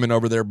men and women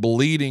over there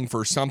bleeding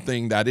for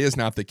something that is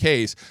not the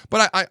case.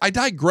 But I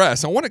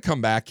digress. I want to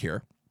come back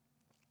here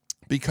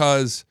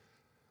because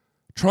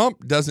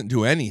Trump doesn't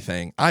do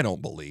anything, I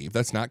don't believe,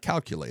 that's not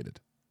calculated.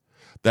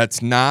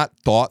 That's not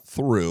thought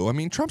through. I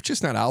mean, Trump's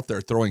just not out there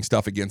throwing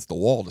stuff against the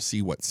wall to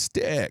see what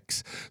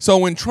sticks. So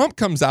when Trump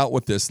comes out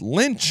with this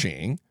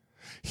lynching,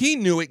 he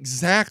knew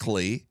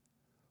exactly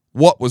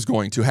what was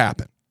going to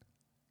happen.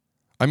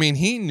 I mean,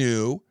 he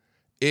knew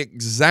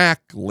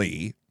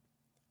exactly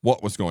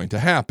what was going to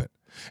happen.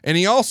 And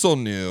he also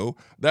knew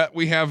that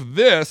we have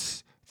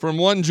this from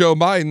one Joe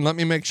Biden. Let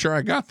me make sure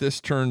I got this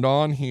turned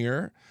on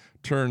here.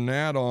 Turn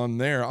that on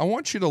there. I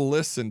want you to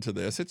listen to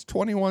this. It's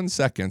 21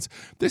 seconds.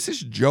 This is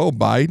Joe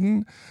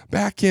Biden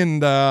back in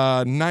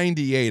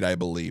 98, I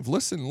believe.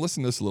 Listen to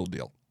this little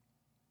deal.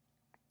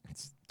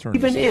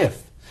 Even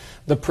if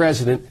the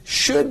president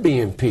should be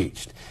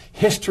impeached,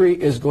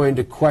 history is going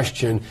to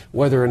question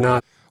whether or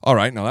not. All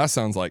right, now that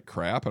sounds like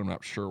crap. I'm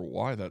not sure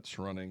why that's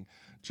running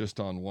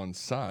just on one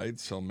side,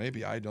 so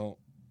maybe I don't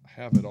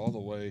have it all the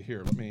way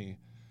here. Let me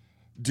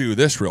do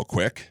this real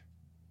quick.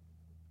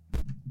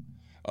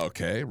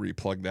 Okay,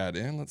 replug that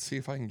in. Let's see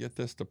if I can get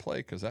this to play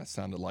because that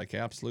sounded like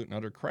absolute and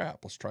utter crap.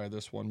 Let's try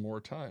this one more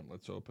time.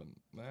 Let's open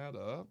that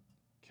up.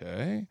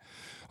 Okay.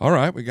 All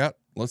right,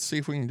 let's see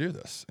if we can do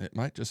this. It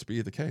might just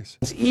be the case.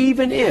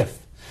 Even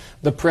if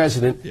the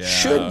president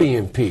should be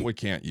impeached. We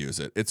can't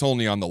use it. It's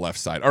only on the left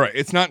side. All right,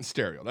 it's not in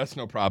stereo. That's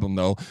no problem,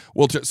 though.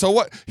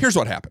 Here's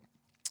what happened.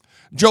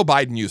 Joe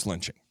Biden used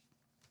lynching.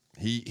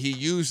 He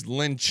used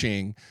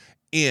lynching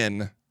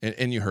in...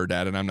 And you heard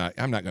that, and I'm not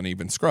going to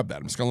even scrub that.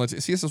 I'm just going to let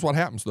you see. This is what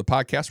happens with the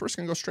podcast. We're just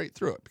going to go straight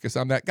through it because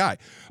I'm that guy.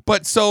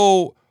 But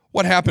so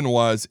what happened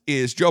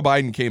is Joe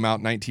Biden came out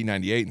in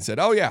 1998 and said,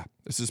 "Oh yeah,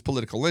 this is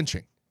political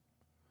lynching."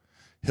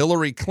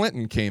 Hillary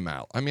Clinton came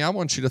out. I mean, I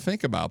want you to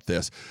think about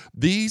this.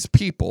 These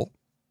people,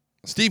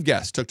 Steve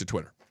Guest took to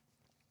Twitter.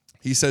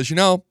 He says,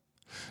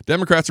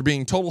 Democrats are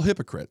being total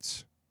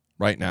hypocrites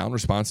right now in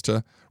response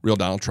to real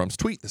Donald Trump's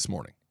tweet this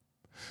morning.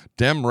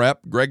 Dem Rep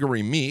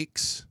Gregory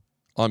Meeks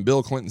on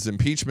Bill Clinton's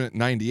impeachment in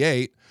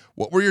 98,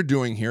 what we're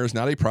doing here is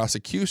not a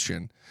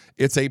prosecution,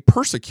 it's a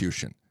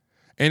persecution.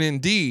 And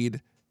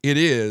indeed, it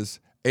is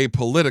a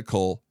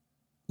political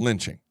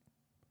lynching.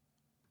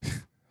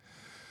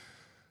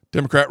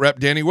 Democrat Rep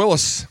Danny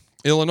Willis,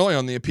 Illinois,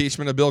 on the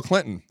impeachment of Bill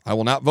Clinton. I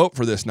will not vote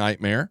for this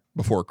nightmare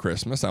before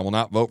Christmas. I will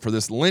not vote for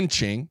this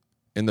lynching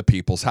in the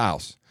people's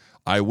house.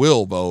 I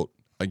will vote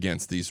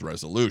against these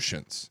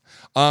resolutions.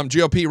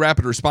 GOP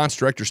Rapid Response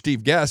Director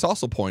Steve Guest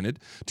also pointed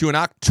to an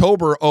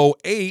October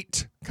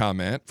 2008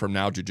 comment from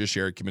now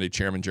Judiciary Committee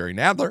Chairman Jerry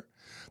Nadler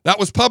that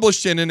was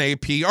published in an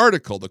AP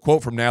article. The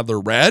quote from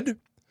Nadler read,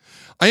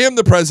 "I am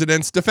the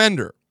president's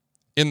defender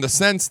in the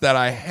sense that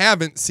I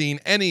haven't seen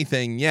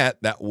anything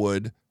yet that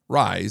would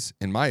rise,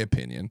 in my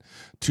opinion,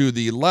 to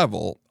the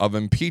level of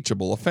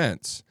impeachable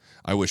offense.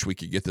 I wish we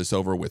could get this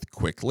over with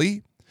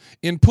quickly.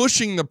 In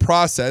pushing the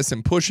process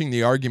and pushing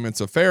the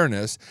arguments of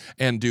fairness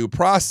and due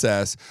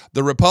process,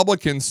 the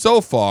Republicans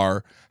so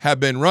far have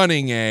been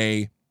running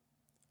a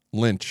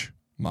lynch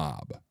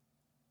mob."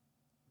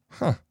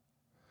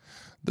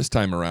 This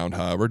time around,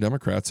 however,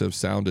 Democrats have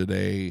sounded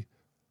a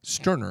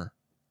sterner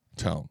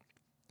tone.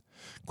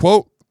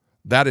 Quote,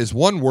 "That is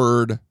one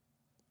word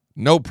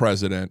no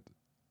president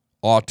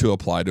ought to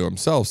apply to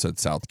himself," said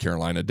South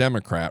Carolina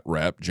Democrat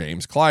Rep.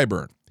 James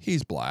Clyburn.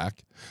 He's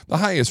black, the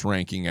highest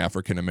ranking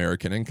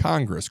African-American in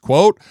Congress.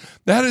 Quote,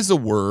 "That is a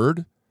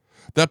word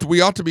that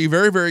we ought to be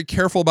very, very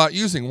careful about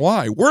using.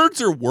 Why?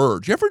 Words are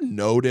words. You ever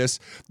notice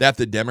that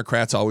the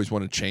Democrats always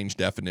want to change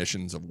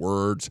definitions of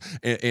words,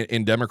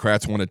 and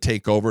Democrats want to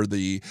take over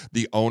the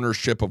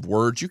ownership of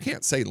words? You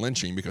can't say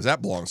lynching because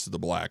that belongs to the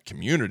black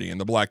community, and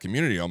the black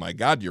community, oh my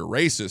God, you're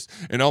racist,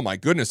 and oh my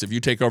goodness, if you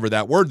take over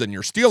that word, then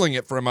you're stealing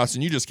it from us,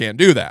 and you just can't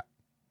do that.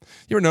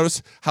 You ever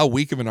notice how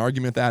weak of an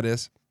argument that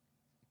is?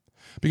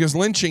 Because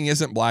lynching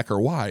isn't black or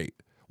white.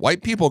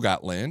 White people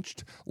got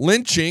lynched.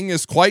 Lynching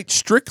is quite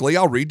strictly,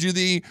 I'll read you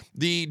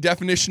the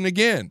definition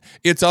again.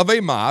 It's of a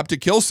mob to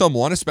kill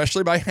someone,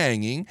 especially by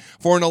hanging,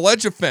 for an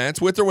alleged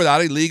offense with or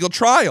without a legal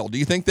trial. Do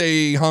you think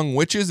they hung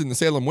witches in the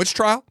Salem witch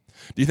trial?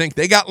 Do you think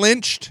they got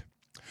lynched?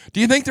 Do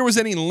you think there was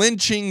any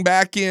lynching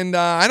back in,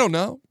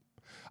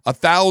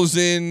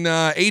 1000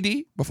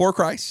 AD, before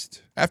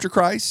Christ, after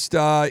Christ,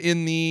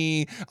 in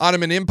the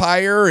Ottoman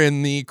Empire,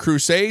 in the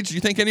Crusades? Do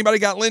you think anybody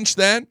got lynched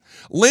then?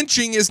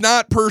 Lynching is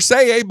not per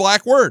se a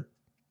black word.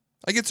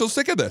 I get so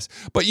sick of this.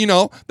 But,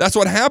 that's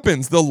what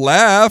happens. The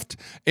left,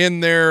 in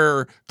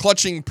their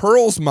clutching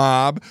pearls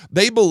mob,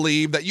 they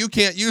believe that you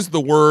can't use the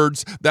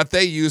words that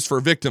they use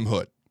for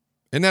victimhood.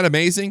 Isn't that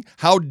amazing?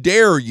 How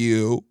dare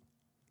you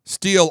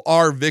steal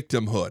our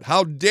victimhood?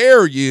 How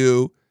dare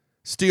you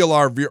steal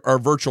our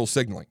virtual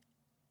signaling?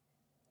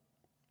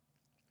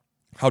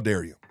 How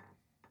dare you?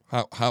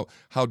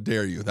 How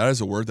dare you? That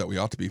is a word that we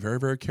ought to be very,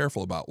 very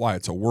careful about. Why?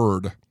 It's a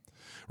word.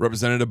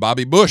 Representative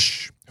Bobby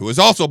Bush, who is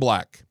also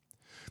black,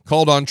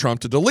 called on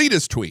Trump to delete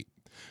his tweet.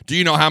 Do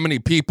you know how many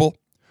people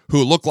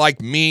who look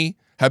like me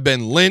have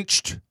been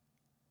lynched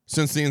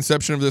since the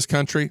inception of this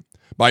country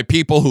by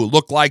people who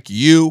look like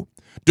you?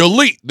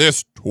 Delete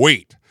this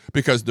tweet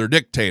because they're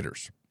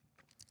dictators.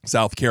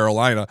 South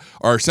Carolina,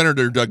 our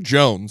Senator Doug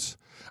Jones,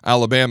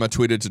 Alabama,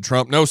 tweeted to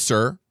Trump, "No,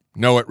 sir.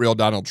 No, at real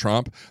Donald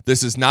Trump.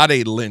 This is not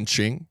a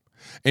lynching.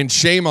 And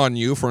shame on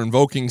you for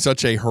invoking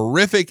such a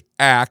horrific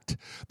act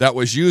that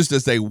was used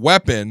as a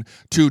weapon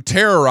to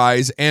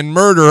terrorize and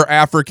murder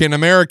African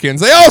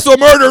Americans. They also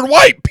murdered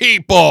white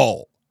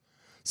people.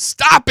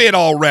 Stop it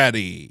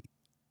already."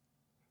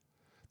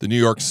 The New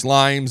York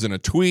Slimes, in a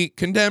tweet,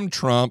 condemned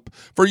Trump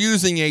for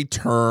using a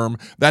term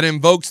that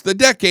invokes the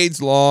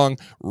decades-long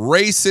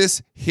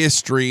racist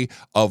history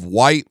of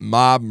white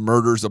mob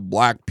murders of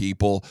black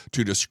people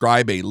to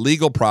describe a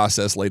legal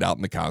process laid out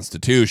in the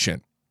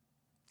Constitution.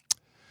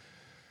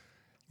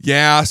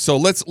 Yeah, so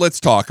let's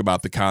talk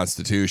about the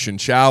Constitution,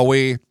 shall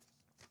we?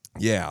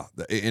 Yeah,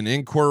 an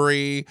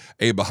inquiry,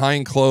 a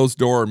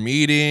behind-closed-door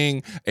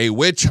meeting, a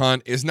witch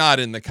hunt is not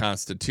in the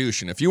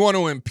Constitution. If you want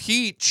to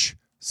impeach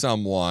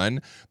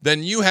someone,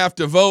 then you have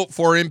to vote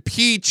for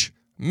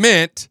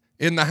impeachment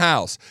in the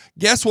House.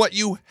 Guess what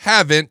you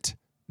haven't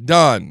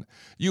done?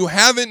 You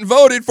haven't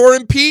voted for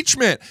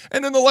impeachment.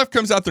 And then the left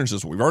comes out there and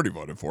says, we've already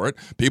voted for it.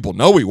 People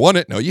know we won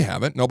it. No, you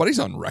haven't. Nobody's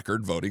on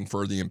record voting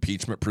for the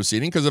impeachment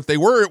proceeding, because if they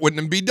were, it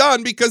wouldn't be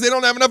done because they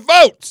don't have enough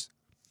votes.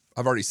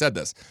 I've already said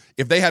this.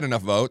 If they had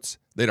enough votes,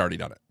 they'd already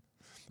done it.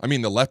 I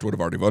mean, the left would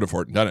have already voted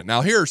for it and done it.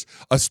 Now, here's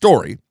a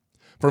story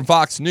from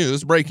Fox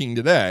News breaking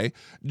today.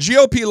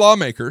 GOP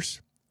lawmakers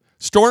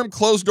storm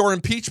closed-door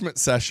impeachment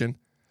session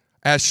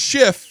as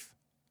Schiff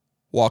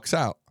walks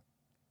out.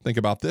 Think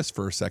about this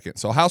for a second.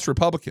 So House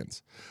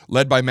Republicans,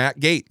 led by Matt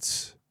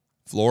Gaetz,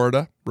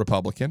 Florida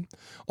Republican,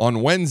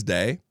 on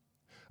Wednesday,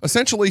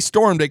 essentially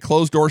stormed a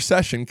closed-door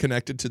session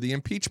connected to the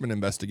impeachment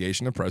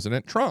investigation of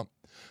President Trump,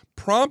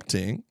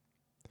 prompting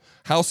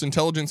House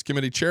Intelligence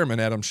Committee Chairman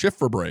Adam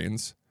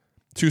Schifferbrains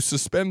to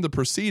suspend the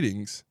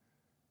proceedings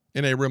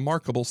in a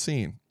remarkable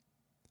scene.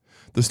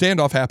 The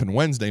standoff happened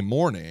Wednesday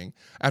morning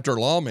after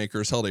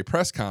lawmakers held a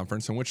press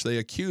conference in which they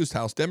accused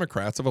House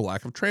Democrats of a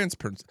lack of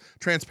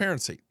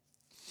transparency.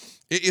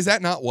 Is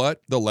that not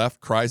what the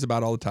left cries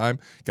about all the time?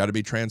 Got to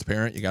be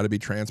transparent. You got to be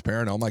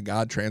transparent. Oh, my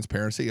God,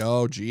 transparency.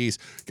 Oh, geez.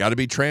 Got to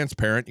be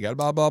transparent. You got to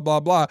blah, blah, blah,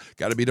 blah.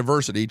 Got to be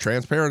diversity,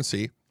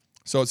 transparency.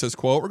 So it says,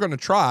 quote, we're going to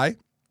try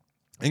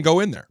and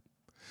go in there.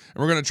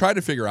 And we're going to try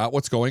to figure out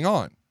what's going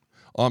on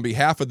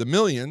behalf of the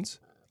millions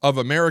of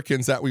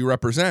Americans that we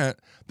represent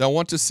that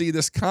want to see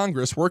this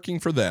Congress working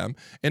for them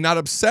and not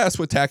obsessed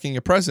with attacking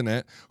a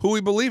president who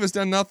we believe has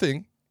done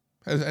nothing,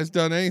 has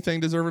done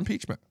anything to deserve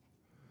impeachment.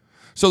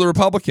 So the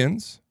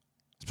Republicans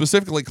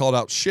specifically called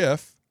out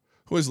Schiff,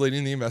 who is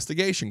leading the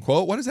investigation.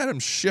 Quote, what is Adam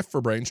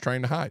Schifferbrains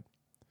trying to hide?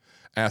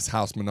 Asked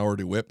House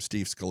Minority Whip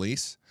Steve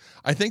Scalise.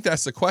 I think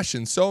that's the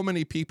question so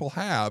many people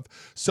have,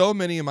 so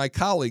many of my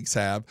colleagues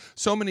have,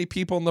 so many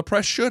people in the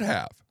press should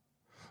have.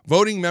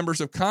 Voting members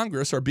of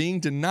Congress are being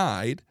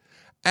denied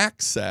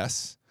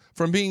access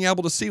from being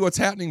able to see what's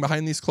happening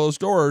behind these closed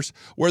doors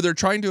where they're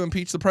trying to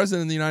impeach the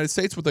president of the United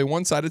States with a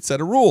one-sided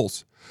set of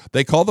rules.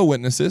 They call the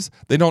witnesses.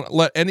 They don't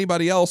let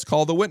anybody else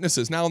call the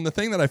witnesses. Now, and the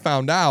thing that I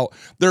found out,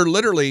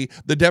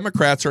 the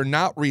Democrats are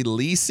not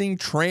releasing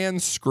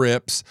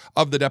transcripts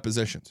of the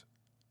depositions.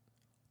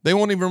 They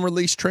won't even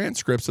release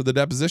transcripts of the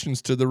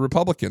depositions to the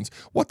Republicans.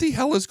 What the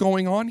hell is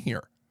going on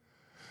here?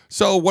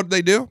 So what did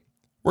they do?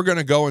 We're going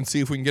to go and see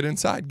if we can get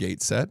inside,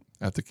 Gaetz said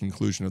at the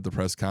conclusion of the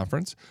press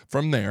conference.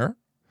 From there,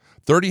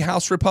 30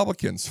 House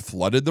Republicans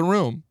flooded the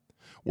room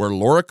where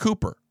Laura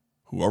Cooper,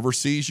 who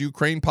oversees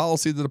Ukraine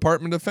policy at the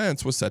Department of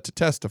Defense, was set to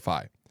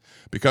testify.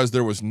 Because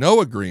there was no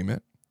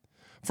agreement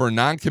for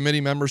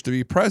non-committee members to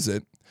be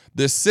present,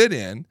 this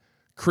sit-in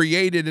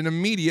created an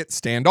immediate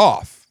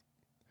standoff.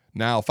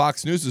 Now,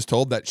 Fox News is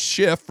told that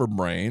Schiff for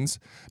Brains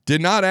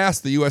did not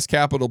ask the U.S.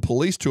 Capitol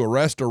Police to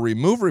arrest or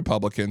remove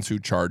Republicans who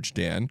charged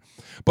in,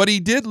 but he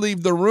did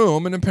leave the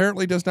room and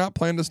apparently does not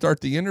plan to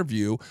start the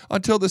interview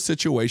until the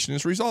situation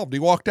is resolved. He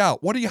walked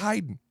out. What are you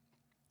hiding?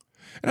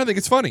 And I think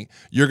it's funny.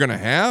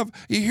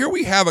 Here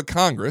we have a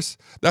Congress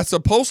that's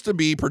supposed to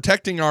be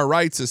protecting our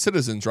rights as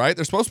citizens, right?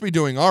 They're supposed to be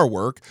doing our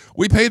work.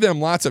 We pay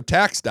them lots of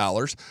tax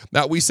dollars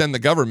that we send the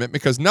government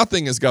because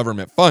nothing is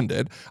government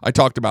funded. I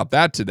talked about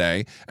that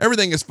today.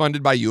 Everything is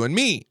funded by you and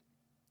me.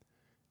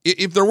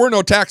 If there were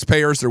no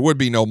taxpayers, there would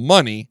be no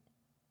money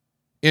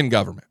in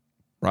government,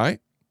 right?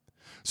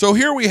 So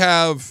here we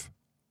have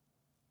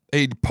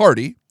a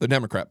party, the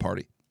Democrat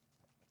Party,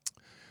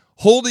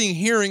 holding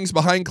hearings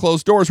behind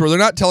closed doors where they're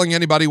not telling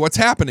anybody what's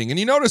happening. And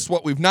you notice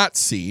what we've not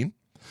seen,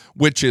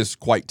 which is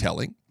quite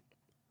telling.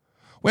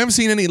 We haven't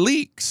seen any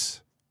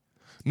leaks.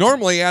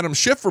 Normally, Adam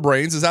Schiff for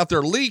Brains is out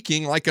there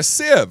leaking like a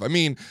sieve. I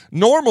mean,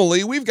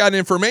 normally we've got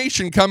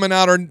information coming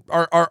out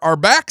our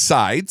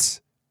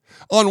backsides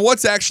on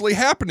what's actually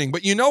happening.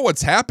 But you know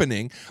what's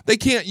happening. They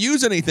can't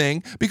use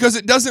anything because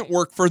it doesn't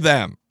work for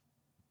them.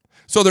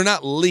 So they're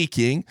not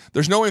leaking.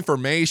 There's no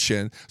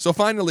information. So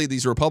finally,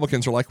 these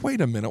Republicans are like,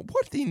 wait a minute,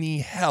 what in the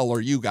hell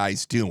are you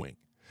guys doing?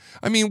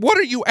 I mean, what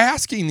are you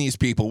asking these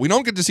people? We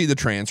don't get to see the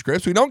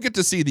transcripts. We don't get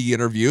to see the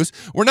interviews.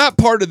 We're not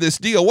part of this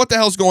deal. What the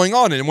hell's going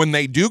on? And when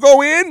they do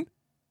go in,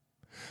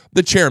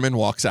 the chairman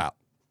walks out.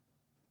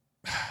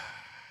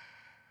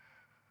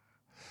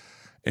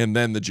 And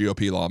then the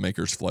GOP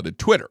lawmakers flooded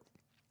Twitter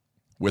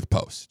with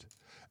posts.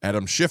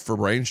 Adam Schiff for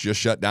Brains just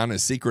shut down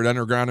his secret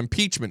underground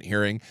impeachment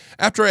hearing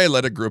after I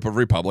let a group of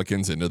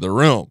Republicans into the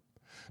room.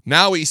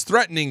 Now he's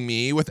threatening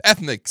me with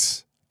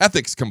ethics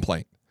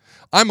complaint.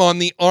 I'm on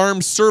the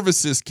Armed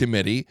Services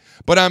Committee,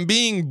 but I'm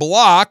being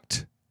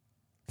blocked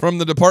from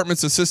the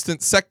department's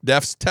assistant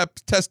SecDef's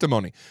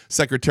testimony,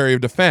 Secretary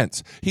of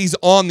Defense. He's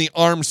on the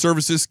Armed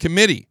Services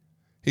Committee.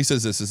 He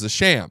says this is a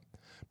sham.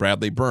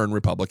 Bradley Byrne,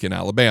 Republican,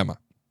 Alabama.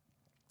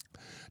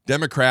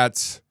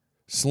 Democrats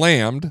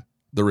slammed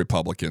the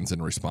Republicans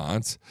in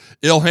response.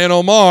 Ilhan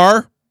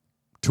Omar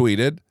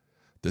tweeted,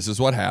 this is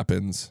what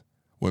happens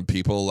when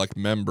people elect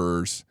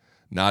members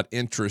not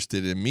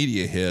interested in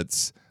media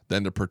hits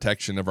than the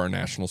protection of our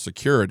national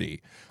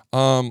security.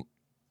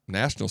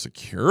 National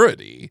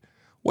security?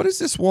 What is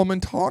this woman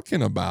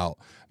talking about?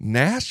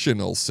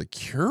 National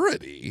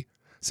security?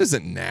 This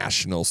isn't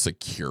national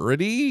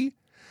security.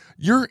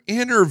 You're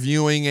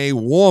interviewing a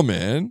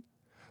woman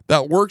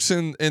that works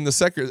in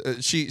the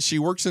she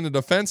works in the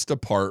Defense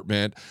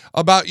Department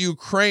about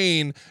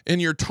Ukraine,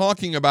 and you're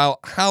talking about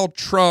how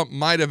Trump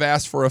might have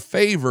asked for a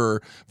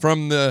favor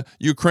from the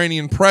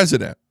Ukrainian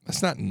president.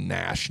 That's not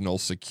national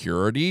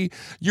security.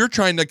 You're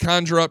trying to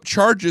conjure up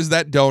charges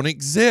that don't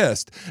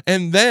exist.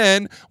 And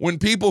then when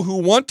people who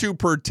want to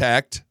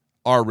protect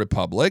our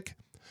republic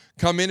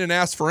come in and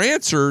ask for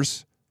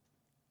answers,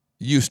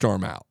 you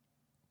storm out.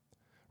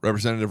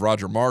 Representative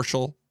Roger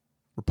Marshall,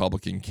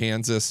 Republican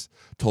Kansas,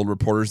 told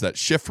reporters that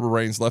Schiff for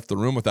Brains left the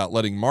room without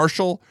letting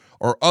Marshall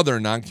or other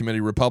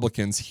non-committee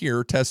Republicans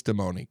hear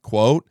testimony.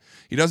 Quote,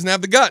 he doesn't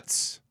have the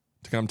guts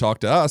to come talk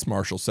to us,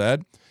 Marshall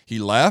said. He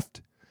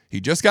left. He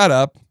just got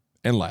up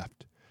and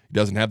left. He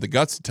doesn't have the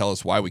guts to tell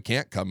us why we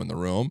can't come in the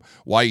room,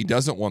 why he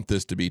doesn't want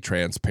this to be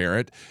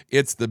transparent.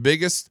 It's the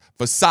biggest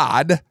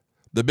facade,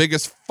 the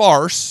biggest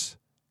farce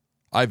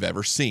I've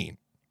ever seen.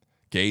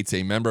 Gates,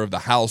 a member of the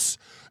House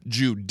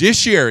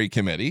Judiciary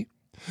Committee,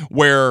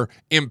 where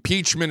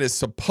impeachment is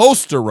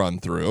supposed to run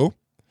through,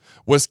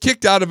 was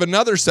kicked out of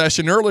another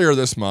session earlier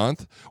this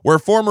month where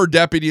former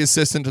Deputy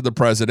Assistant to the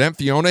President,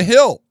 Fiona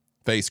Hill,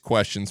 faced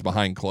questions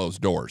behind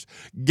closed doors.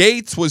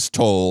 Gates was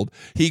told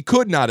he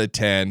could not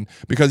attend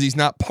because he's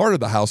not part of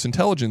the House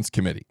Intelligence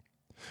Committee,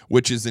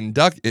 which is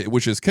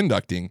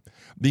conducting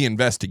the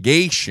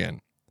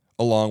investigation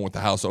along with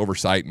the House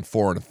Oversight and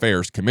Foreign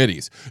Affairs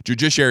Committees.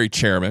 Judiciary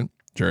Chairman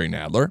Jerry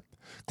Nadler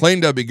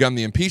claimed to have begun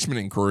the impeachment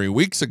inquiry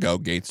weeks ago,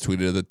 Gates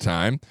tweeted at the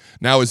time.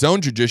 Now his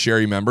own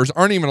judiciary members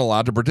aren't even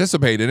allowed to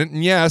participate in it.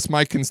 And yes,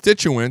 my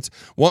constituents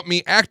want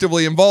me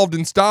actively involved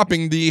in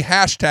stopping the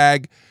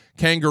hashtag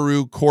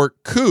kangaroo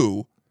court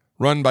coup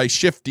run by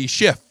Shifty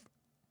Schiff.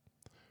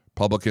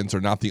 Republicans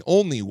are not the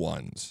only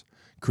ones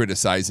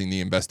criticizing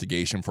the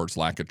investigation for its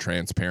lack of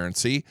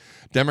transparency.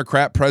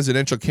 Democrat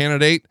presidential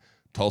candidate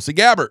Tulsi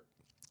Gabbard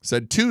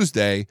said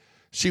Tuesday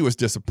she was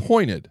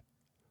disappointed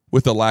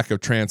with the lack of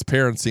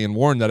transparency and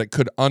warned that it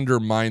could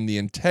undermine the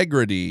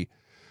integrity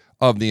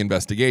of the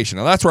investigation.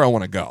 Now, that's where I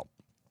want to go,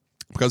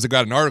 because I've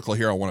got an article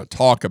here I want to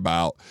talk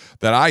about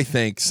that I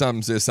think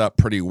sums this up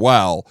pretty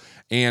well,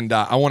 and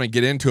I want to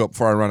get into it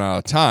before I run out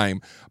of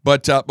time.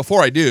 But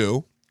before I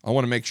do, I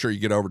want to make sure you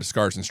get over to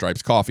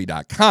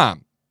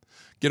scarsandstripescoffee.com.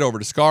 get over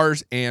to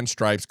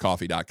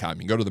scarsandstripescoffee.com. You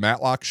can go to the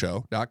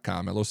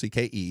matlockshow.com,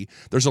 LOCKE.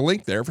 There's a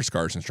link there for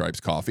Scars and Stripes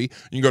Coffee.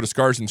 You can go to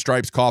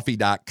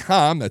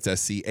scarsandstripescoffee.com. That's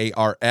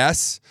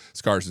SCARS,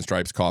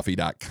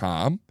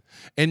 scarsandstripescoffee.com.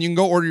 And you can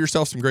go order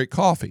yourself some great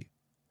coffee.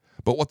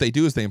 But what they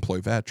do is they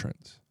employ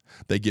veterans.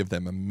 They give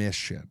them a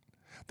mission.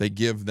 They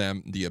give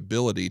them the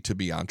ability to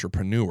be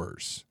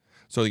entrepreneurs.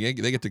 So they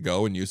get to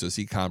go and use this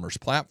e-commerce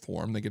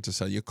platform. They get to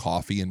sell you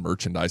coffee and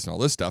merchandise and all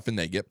this stuff, and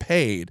they get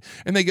paid.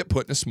 And they get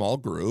put into small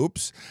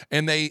groups,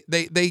 and they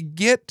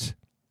get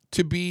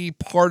to be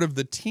part of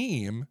the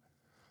team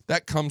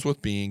that comes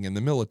with being in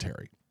the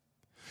military.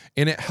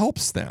 And it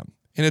helps them.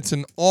 And it's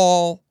an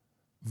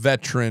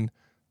all-veteran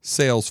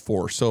sales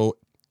force. So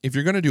if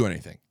you're going to do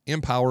anything,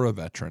 empower a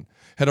veteran,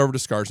 head over to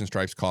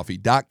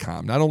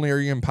scarsandstripescoffee.com. Not only are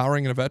you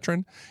empowering a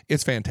veteran,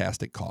 it's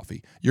fantastic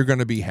coffee. You're going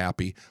to be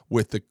happy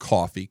with the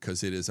coffee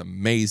because it is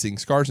amazing.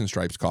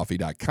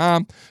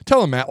 Scarsandstripescoffee.com.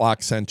 Tell them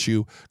Matlock sent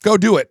you. Go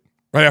do it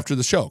right after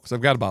the show because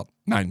I've got about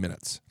 9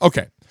 minutes.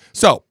 Okay,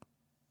 so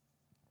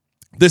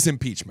this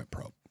impeachment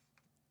probe.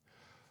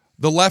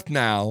 The left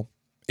now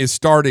is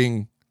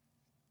starting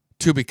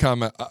to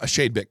become a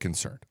shade bit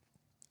concerned.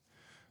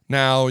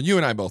 Now, you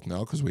and I both know,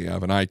 because we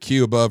have an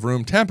IQ above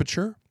room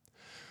temperature,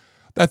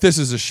 that this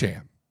is a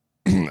sham.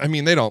 I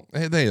mean, they don't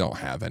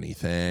have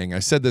anything. I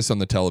said this on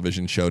the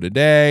television show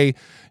today.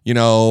 You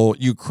know,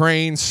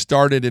 Ukraine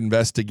started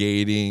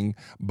investigating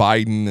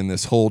Biden and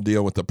this whole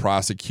deal with the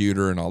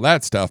prosecutor and all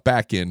that stuff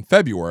back in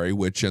February,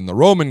 which in the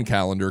Roman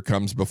calendar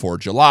comes before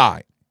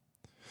July.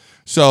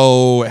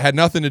 So it had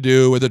nothing to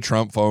do with a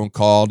Trump phone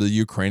call to the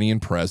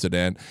Ukrainian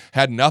president,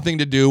 had nothing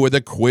to do with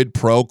a quid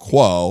pro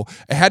quo.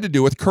 It had to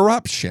do with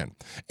corruption.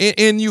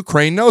 And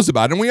Ukraine knows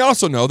about it. And we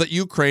also know that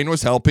Ukraine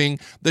was helping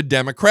the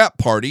Democrat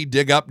Party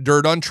dig up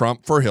dirt on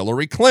Trump for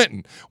Hillary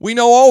Clinton. We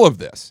know all of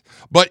this.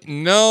 But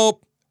no,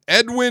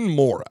 Edwin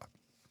Mora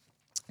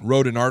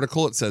wrote an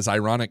article. It says,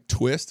 ironic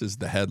twist is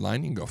the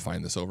headline. You can go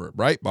find this over at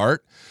Breitbart.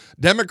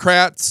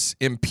 Democrats'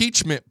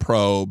 impeachment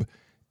probe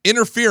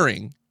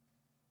interfering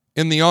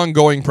in the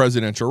ongoing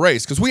presidential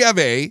race, because we have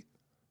a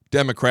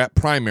Democrat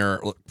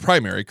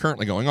primary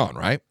currently going on,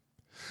 right?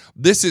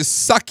 This is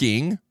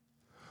sucking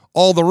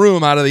all the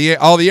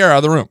air out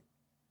of the room.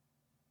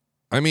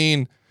 I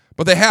mean,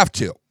 but they have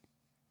to.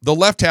 The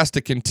left has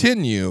to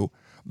continue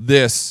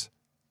this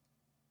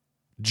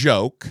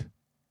joke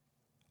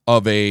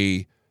of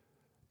a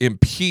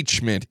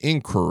impeachment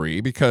inquiry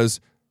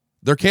because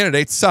their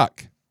candidates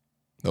suck.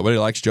 Nobody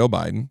likes Joe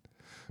Biden.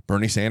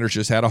 Bernie Sanders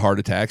just had a heart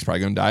attack. He's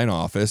probably going to die in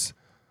office.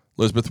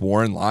 Elizabeth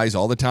Warren lies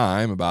all the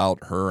time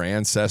about her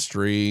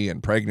ancestry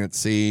and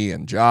pregnancy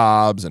and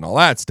jobs and all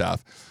that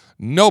stuff.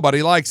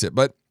 Nobody likes it.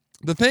 But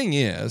the thing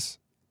is,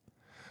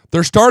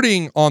 they're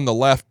starting on the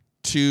left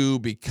to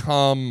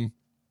become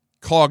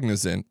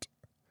cognizant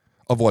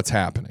of what's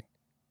happening.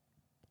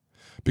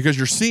 Because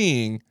you're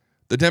seeing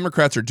the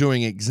Democrats are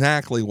doing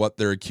exactly what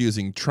they're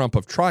accusing Trump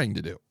of trying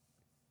to do.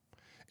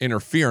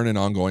 Interfere in an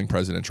ongoing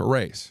presidential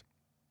race.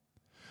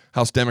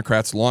 House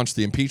Democrats launched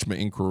the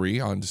impeachment inquiry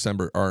on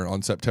September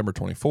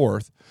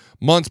 24th,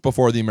 months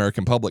before the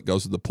American public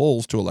goes to the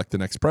polls to elect the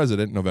next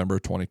president in November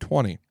of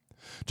 2020.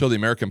 Till the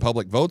American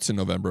public votes in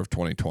November of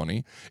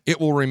 2020, it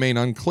will remain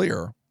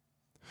unclear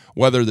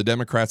whether the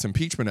Democrats'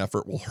 impeachment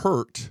effort will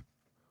hurt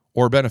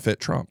or benefit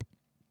Trump.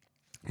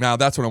 Now,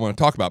 that's what I want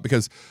to talk about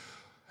because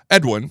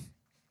Edwin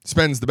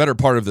spends the better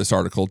part of this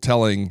article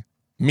telling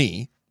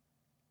me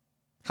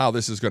how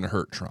this is going to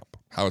hurt Trump.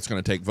 How it's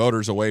going to take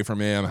voters away from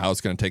him, how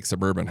it's going to take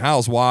suburban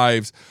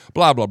housewives,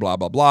 blah, blah, blah,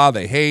 blah, blah.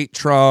 They hate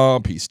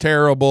Trump. He's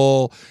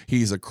terrible.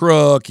 He's a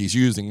crook. He's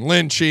using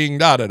lynching,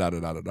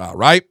 da-da-da-da-da-da,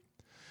 right?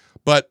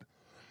 But,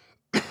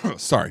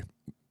 sorry,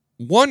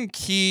 one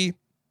key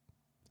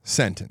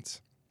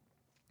sentence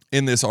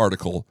in this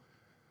article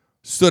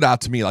stood out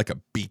to me like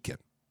a beacon.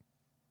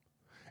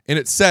 And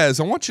it says,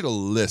 I want you to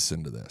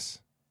listen to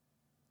this.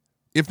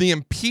 If the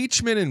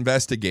impeachment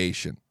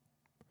investigation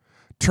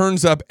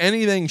turns up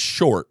anything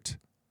short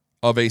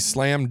of a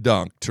slam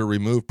dunk to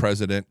remove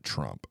President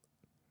Trump,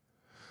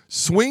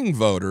 swing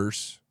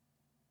voters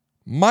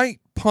might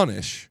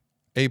punish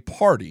a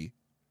party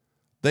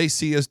they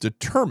see as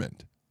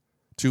determined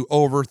to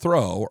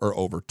overthrow or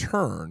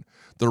overturn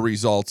the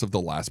results of the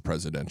last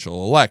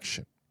presidential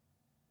election.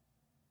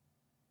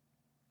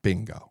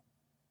 Bingo.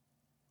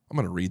 I'm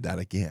going to read that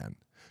again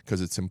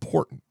because it's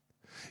important.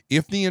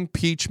 If the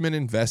impeachment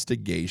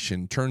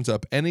investigation turns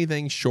up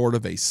anything short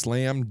of a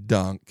slam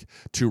dunk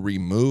to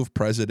remove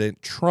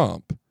President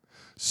Trump,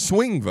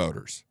 swing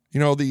voters,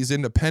 these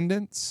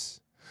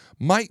independents,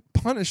 might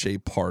punish a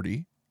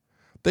party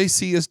they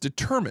see as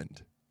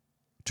determined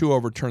to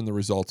overturn the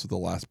results of the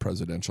last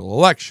presidential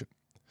election.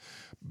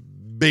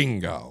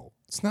 Bingo.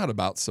 It's not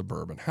about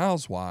suburban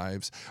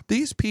housewives.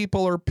 These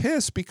people are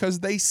pissed because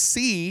they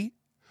see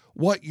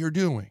what you're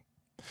doing.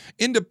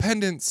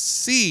 Independents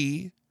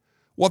see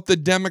what the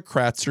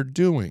Democrats are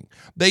doing.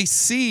 They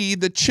see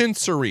the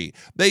chincery.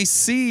 They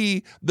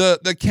see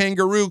the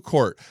kangaroo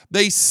court.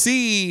 They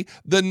see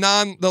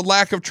the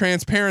lack of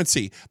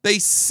transparency. They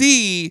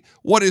see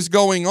what is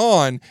going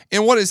on.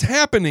 And what is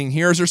happening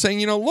here is they're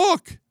saying,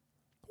 look,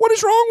 what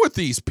is wrong with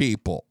these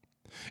people?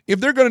 If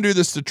they're going to do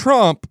this to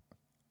Trump,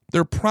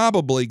 they're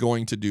probably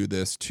going to do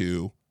this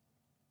to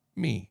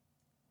me.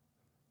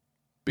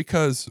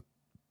 Because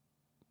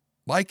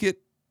like it,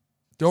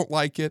 don't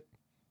like it,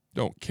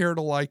 don't care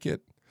to like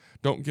it,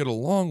 don't get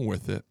along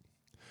with it.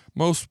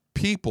 Most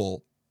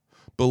people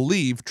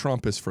believe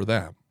Trump is for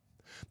them.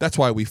 That's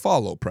why we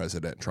follow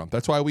President Trump.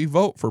 That's why we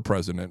vote for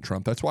President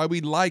Trump. That's why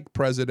we like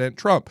President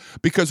Trump,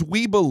 because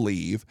we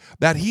believe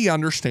that he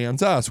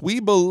understands us. We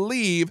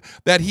believe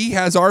that he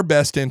has our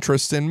best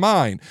interests in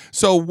mind.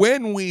 So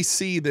when we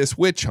see this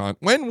witch hunt,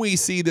 when we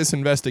see this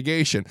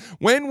investigation,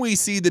 when we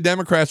see the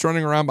Democrats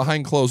running around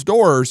behind closed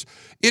doors,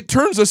 it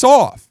turns us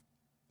off.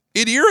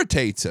 It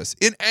irritates us.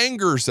 It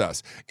angers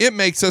us. It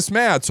makes us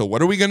mad. So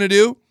what are we going to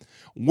do?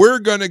 We're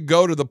going to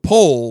go to the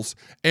polls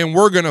and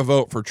we're going to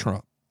vote for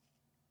Trump.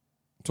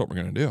 That's what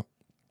we're going to do.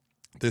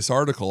 This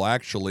article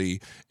actually,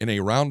 in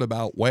a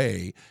roundabout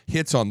way,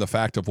 hits on the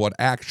fact of what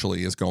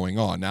actually is going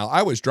on. Now,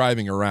 I was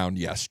driving around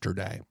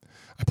yesterday.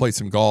 I played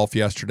some golf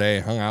yesterday.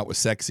 I hung out with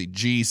Sexy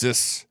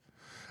Jesus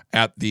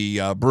at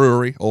the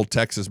brewery, Old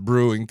Texas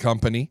Brewing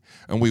Company,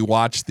 and we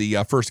watched the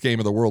first game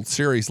of the World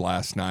Series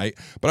last night.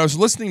 But I was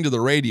listening to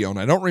the radio, and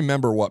I don't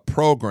remember what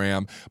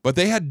program, but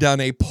they had done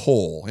a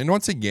poll. And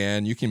once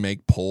again, you can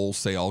make polls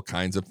say all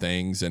kinds of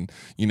things and,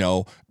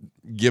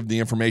 give the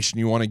information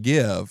you want to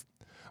give.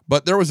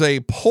 But there was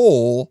a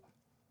poll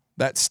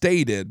that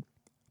stated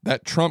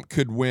that Trump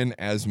could win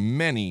as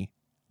many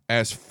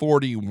as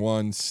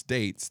 41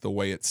 states the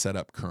way it's set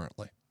up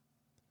currently.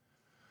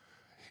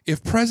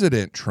 If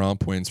President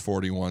Trump wins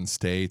 41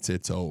 states,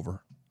 it's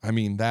over. I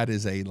mean, that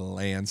is a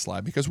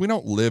landslide, because we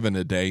don't live in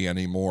a day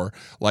anymore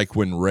like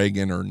when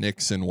Reagan or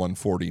Nixon won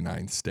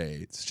 49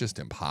 states. It's just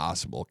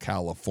impossible.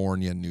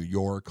 California, New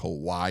York,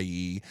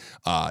 Hawaii,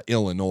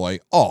 Illinois,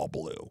 all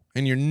blue.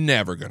 And you're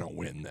never going to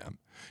win them.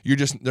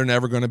 They're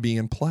never going to be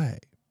in play.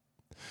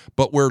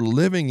 But we're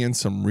living in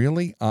some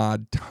really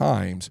odd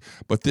times.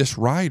 But this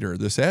writer,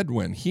 this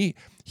Edwin, he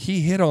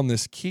hit on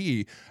this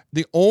key.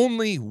 The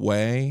only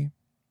way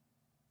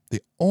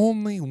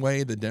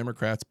the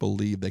Democrats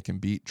believe they can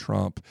beat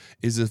Trump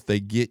is if they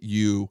get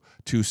you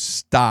to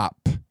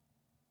stop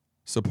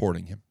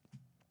supporting him.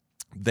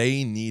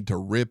 They need to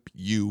rip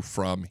you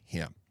from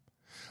him.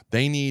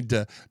 They need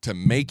to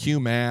make you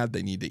mad.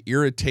 They need to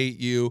irritate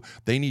you.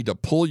 They need to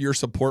pull your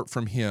support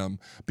from him,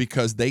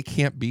 because they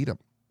can't beat him.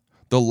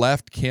 The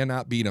left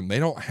cannot beat him. They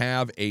don't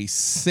have a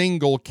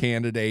single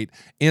candidate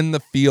in the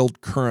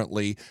field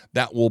currently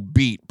that will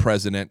beat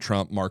President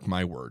Trump, mark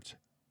my words.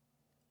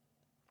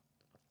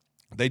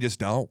 They just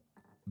don't.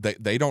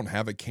 They don't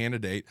have a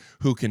candidate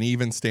who can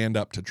even stand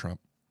up to Trump.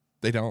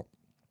 They don't.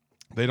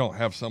 They don't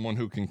have someone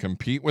who can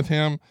compete with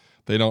him.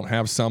 They don't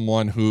have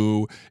someone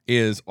who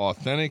is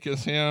authentic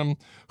as him,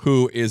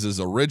 who is as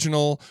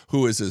original,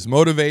 who is as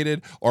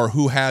motivated, or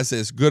who has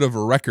as good of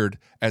a record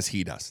as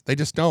he does. They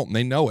just don't.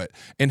 They know it.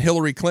 And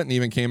Hillary Clinton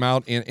even came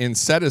out and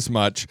said as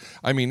much.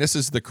 I mean, this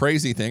is the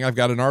crazy thing. I've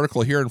got an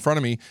article here in front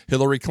of me.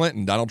 Hillary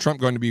Clinton, Donald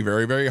Trump going to be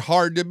very, very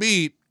hard to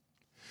beat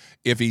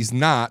if he's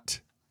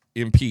not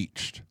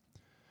impeached.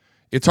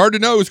 It's hard to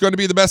know who's going to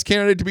be the best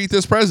candidate to beat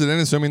this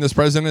president, assuming this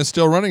president is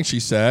still running, she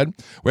said.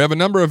 We have a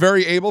number of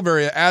very able,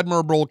 very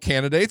admirable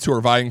candidates who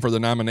are vying for the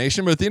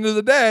nomination, but at the end of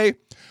the day,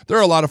 there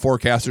are a lot of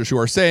forecasters who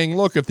are saying,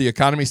 look, if the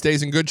economy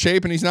stays in good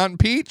shape and he's not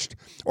impeached,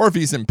 or if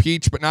he's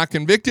impeached but not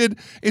convicted,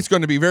 it's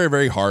going to be very,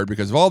 very hard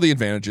because of all the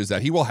advantages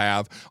that he will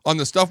have on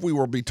the stuff we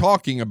will be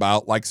talking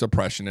about, like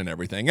suppression and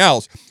everything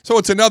else. So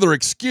it's another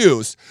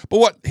excuse, but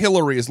what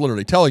Hillary is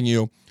literally telling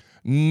you,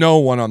 no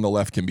one on the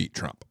left can beat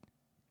Trump.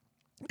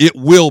 It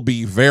will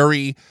be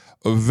very,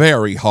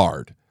 very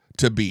hard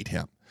to beat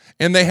him.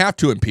 And they have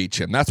to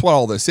impeach him. That's what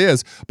all this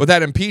is. But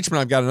that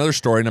impeachment, I've got another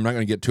story, and I'm not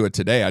going to get to it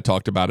today. I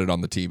talked about it on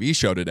the TV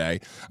show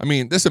today. I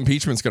mean, this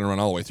impeachment's going to run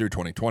all the way through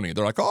 2020.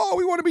 They're like, oh,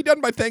 we want to be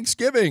done by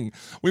Thanksgiving.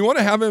 We want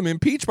to have him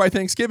impeached by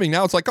Thanksgiving.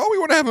 Now it's like, oh, we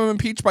want to have him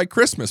impeached by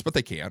Christmas. But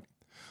they can't.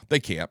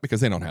 They can't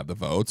because they don't have the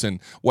votes. And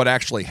what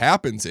actually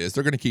happens is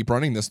they're going to keep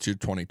running this to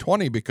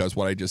 2020 because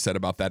what I just said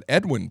about that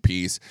Edwin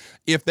piece,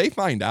 if they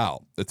find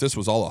out that this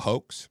was all a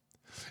hoax,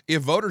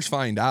 if voters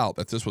find out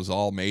that this was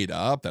all made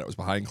up, that it was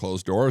behind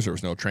closed doors, there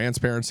was no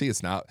transparency,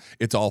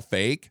 it's all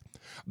fake,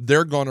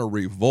 they're going to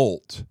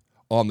revolt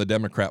on the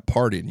Democrat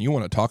Party. And you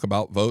want to talk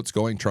about votes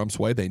going Trump's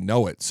way, they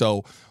know it.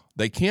 So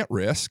they can't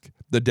risk,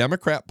 the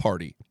Democrat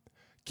Party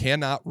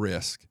cannot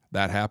risk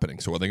that happening.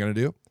 So what are they going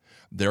to do?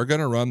 They're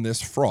going to run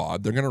this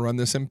fraud. They're going to run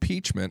this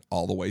impeachment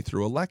all the way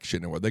through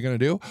election. And what are they going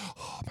to do?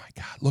 Oh, my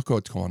God, look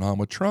what's going on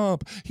with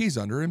Trump. He's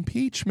under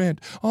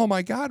impeachment. Oh,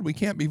 my God, we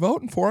can't be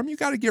voting for him. You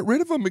got to get rid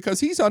of him because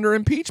he's under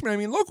impeachment. I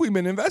mean, look, we've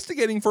been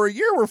investigating for a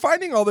year. We're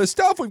finding all this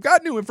stuff. We've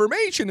got new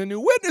information and new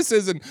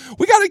witnesses, and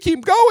we got to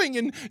keep going.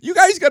 And you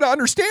guys got to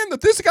understand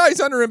that this guy's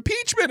under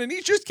impeachment, and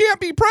he just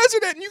can't be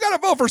president, and you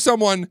got to vote for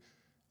someone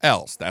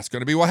else. That's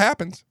going to be what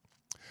happens.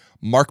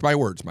 Mark my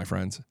words, my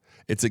friends.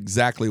 It's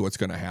exactly what's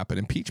going to happen.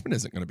 Impeachment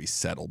isn't going to be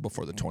settled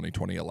before the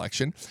 2020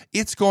 election.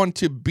 It's going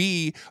to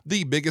be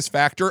the biggest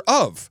factor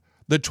of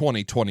the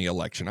 2020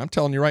 election. I'm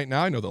telling you right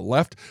now, I know the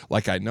left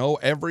like I know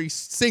every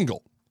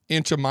single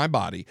inch of my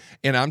body,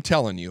 and I'm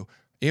telling you,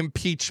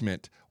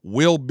 impeachment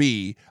will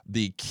be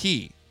the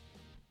key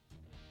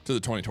to the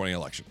 2020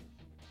 election.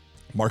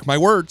 Mark my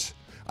words.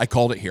 I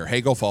called it here.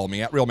 Hey, go follow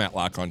me at Real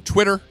Matlock on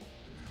Twitter,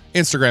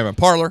 Instagram, and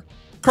Parler.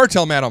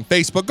 Cartel Matt on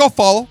Facebook. Go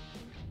follow.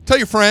 Tell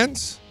your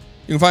friends.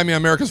 You can find me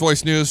on America's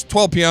Voice News,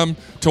 12 p.m.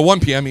 to 1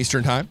 p.m.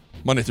 Eastern Time,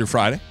 Monday through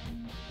Friday.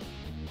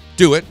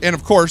 Do it. And,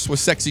 of course, with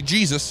Sexy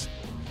Jesus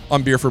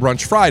on Beer for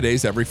Brunch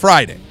Fridays every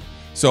Friday.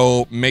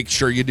 So make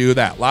sure you do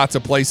that. Lots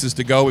of places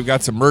to go. We've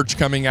got some merch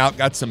coming out.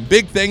 Got some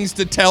big things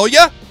to tell you.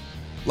 A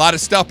lot of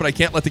stuff, but I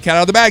can't let the cat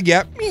out of the bag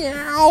yet.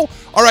 Meow.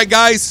 All right,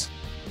 guys.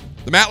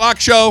 The Matlock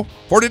Show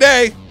for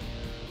today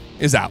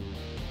is out.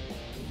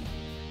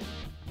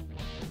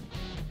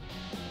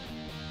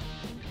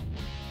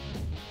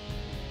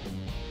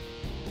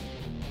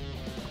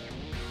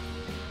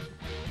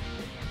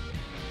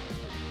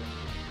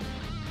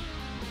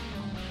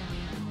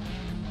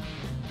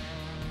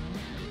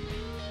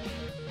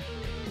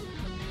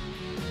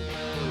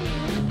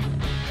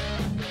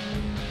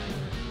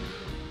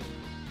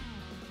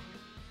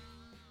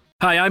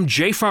 Hi, I'm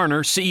Jay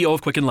Farner, CEO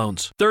of Quicken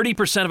Loans.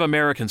 30% of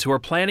Americans who are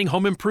planning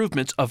home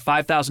improvements of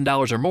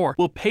 $5,000 or more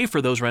will pay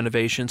for those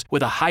renovations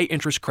with a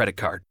high-interest credit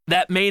card.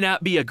 That may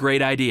not be a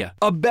great idea.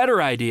 A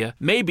better idea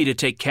may be to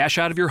take cash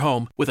out of your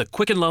home with a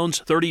Quicken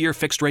Loans 30-year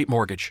fixed-rate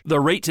mortgage.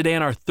 The rate today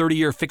on our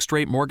 30-year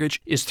fixed-rate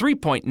mortgage is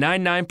 3.99%,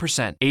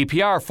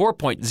 APR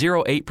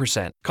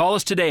 4.08%. Call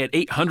us today at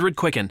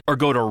 800-QUICKEN or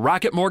go to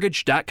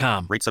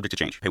rocketmortgage.com. Rate subject to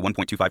change. Pay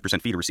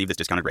 1.25% fee to receive this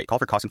discounted rate. Call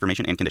for cost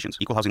information and conditions.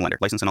 Equal housing lender.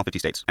 License in all 50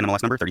 states.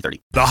 NMLS number 3030.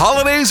 The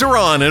holidays are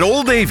on at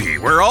Old Navy,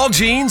 where all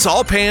jeans,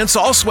 all pants,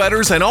 all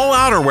sweaters, and all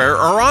outerwear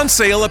are on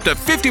sale up to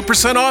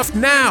 50% off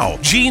now.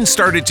 Jeans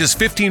start at just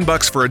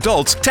 $15 for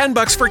adults,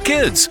 $10 for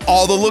kids.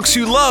 All the looks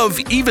you love,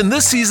 even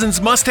this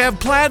season's must-have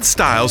plaid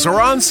styles are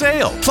on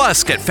sale.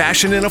 Plus, get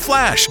fashion in a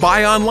flash.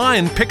 Buy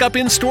online, pick up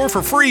in-store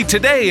for free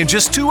today in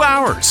just 2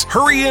 hours.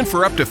 Hurry in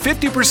for up to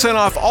 50%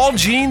 off all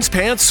jeans,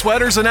 pants,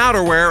 sweaters, and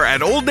outerwear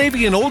at Old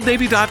Navy and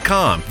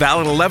OldNavy.com.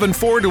 Valid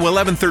 11/4 to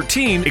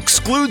 11/13,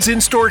 excludes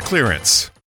in-store clearance.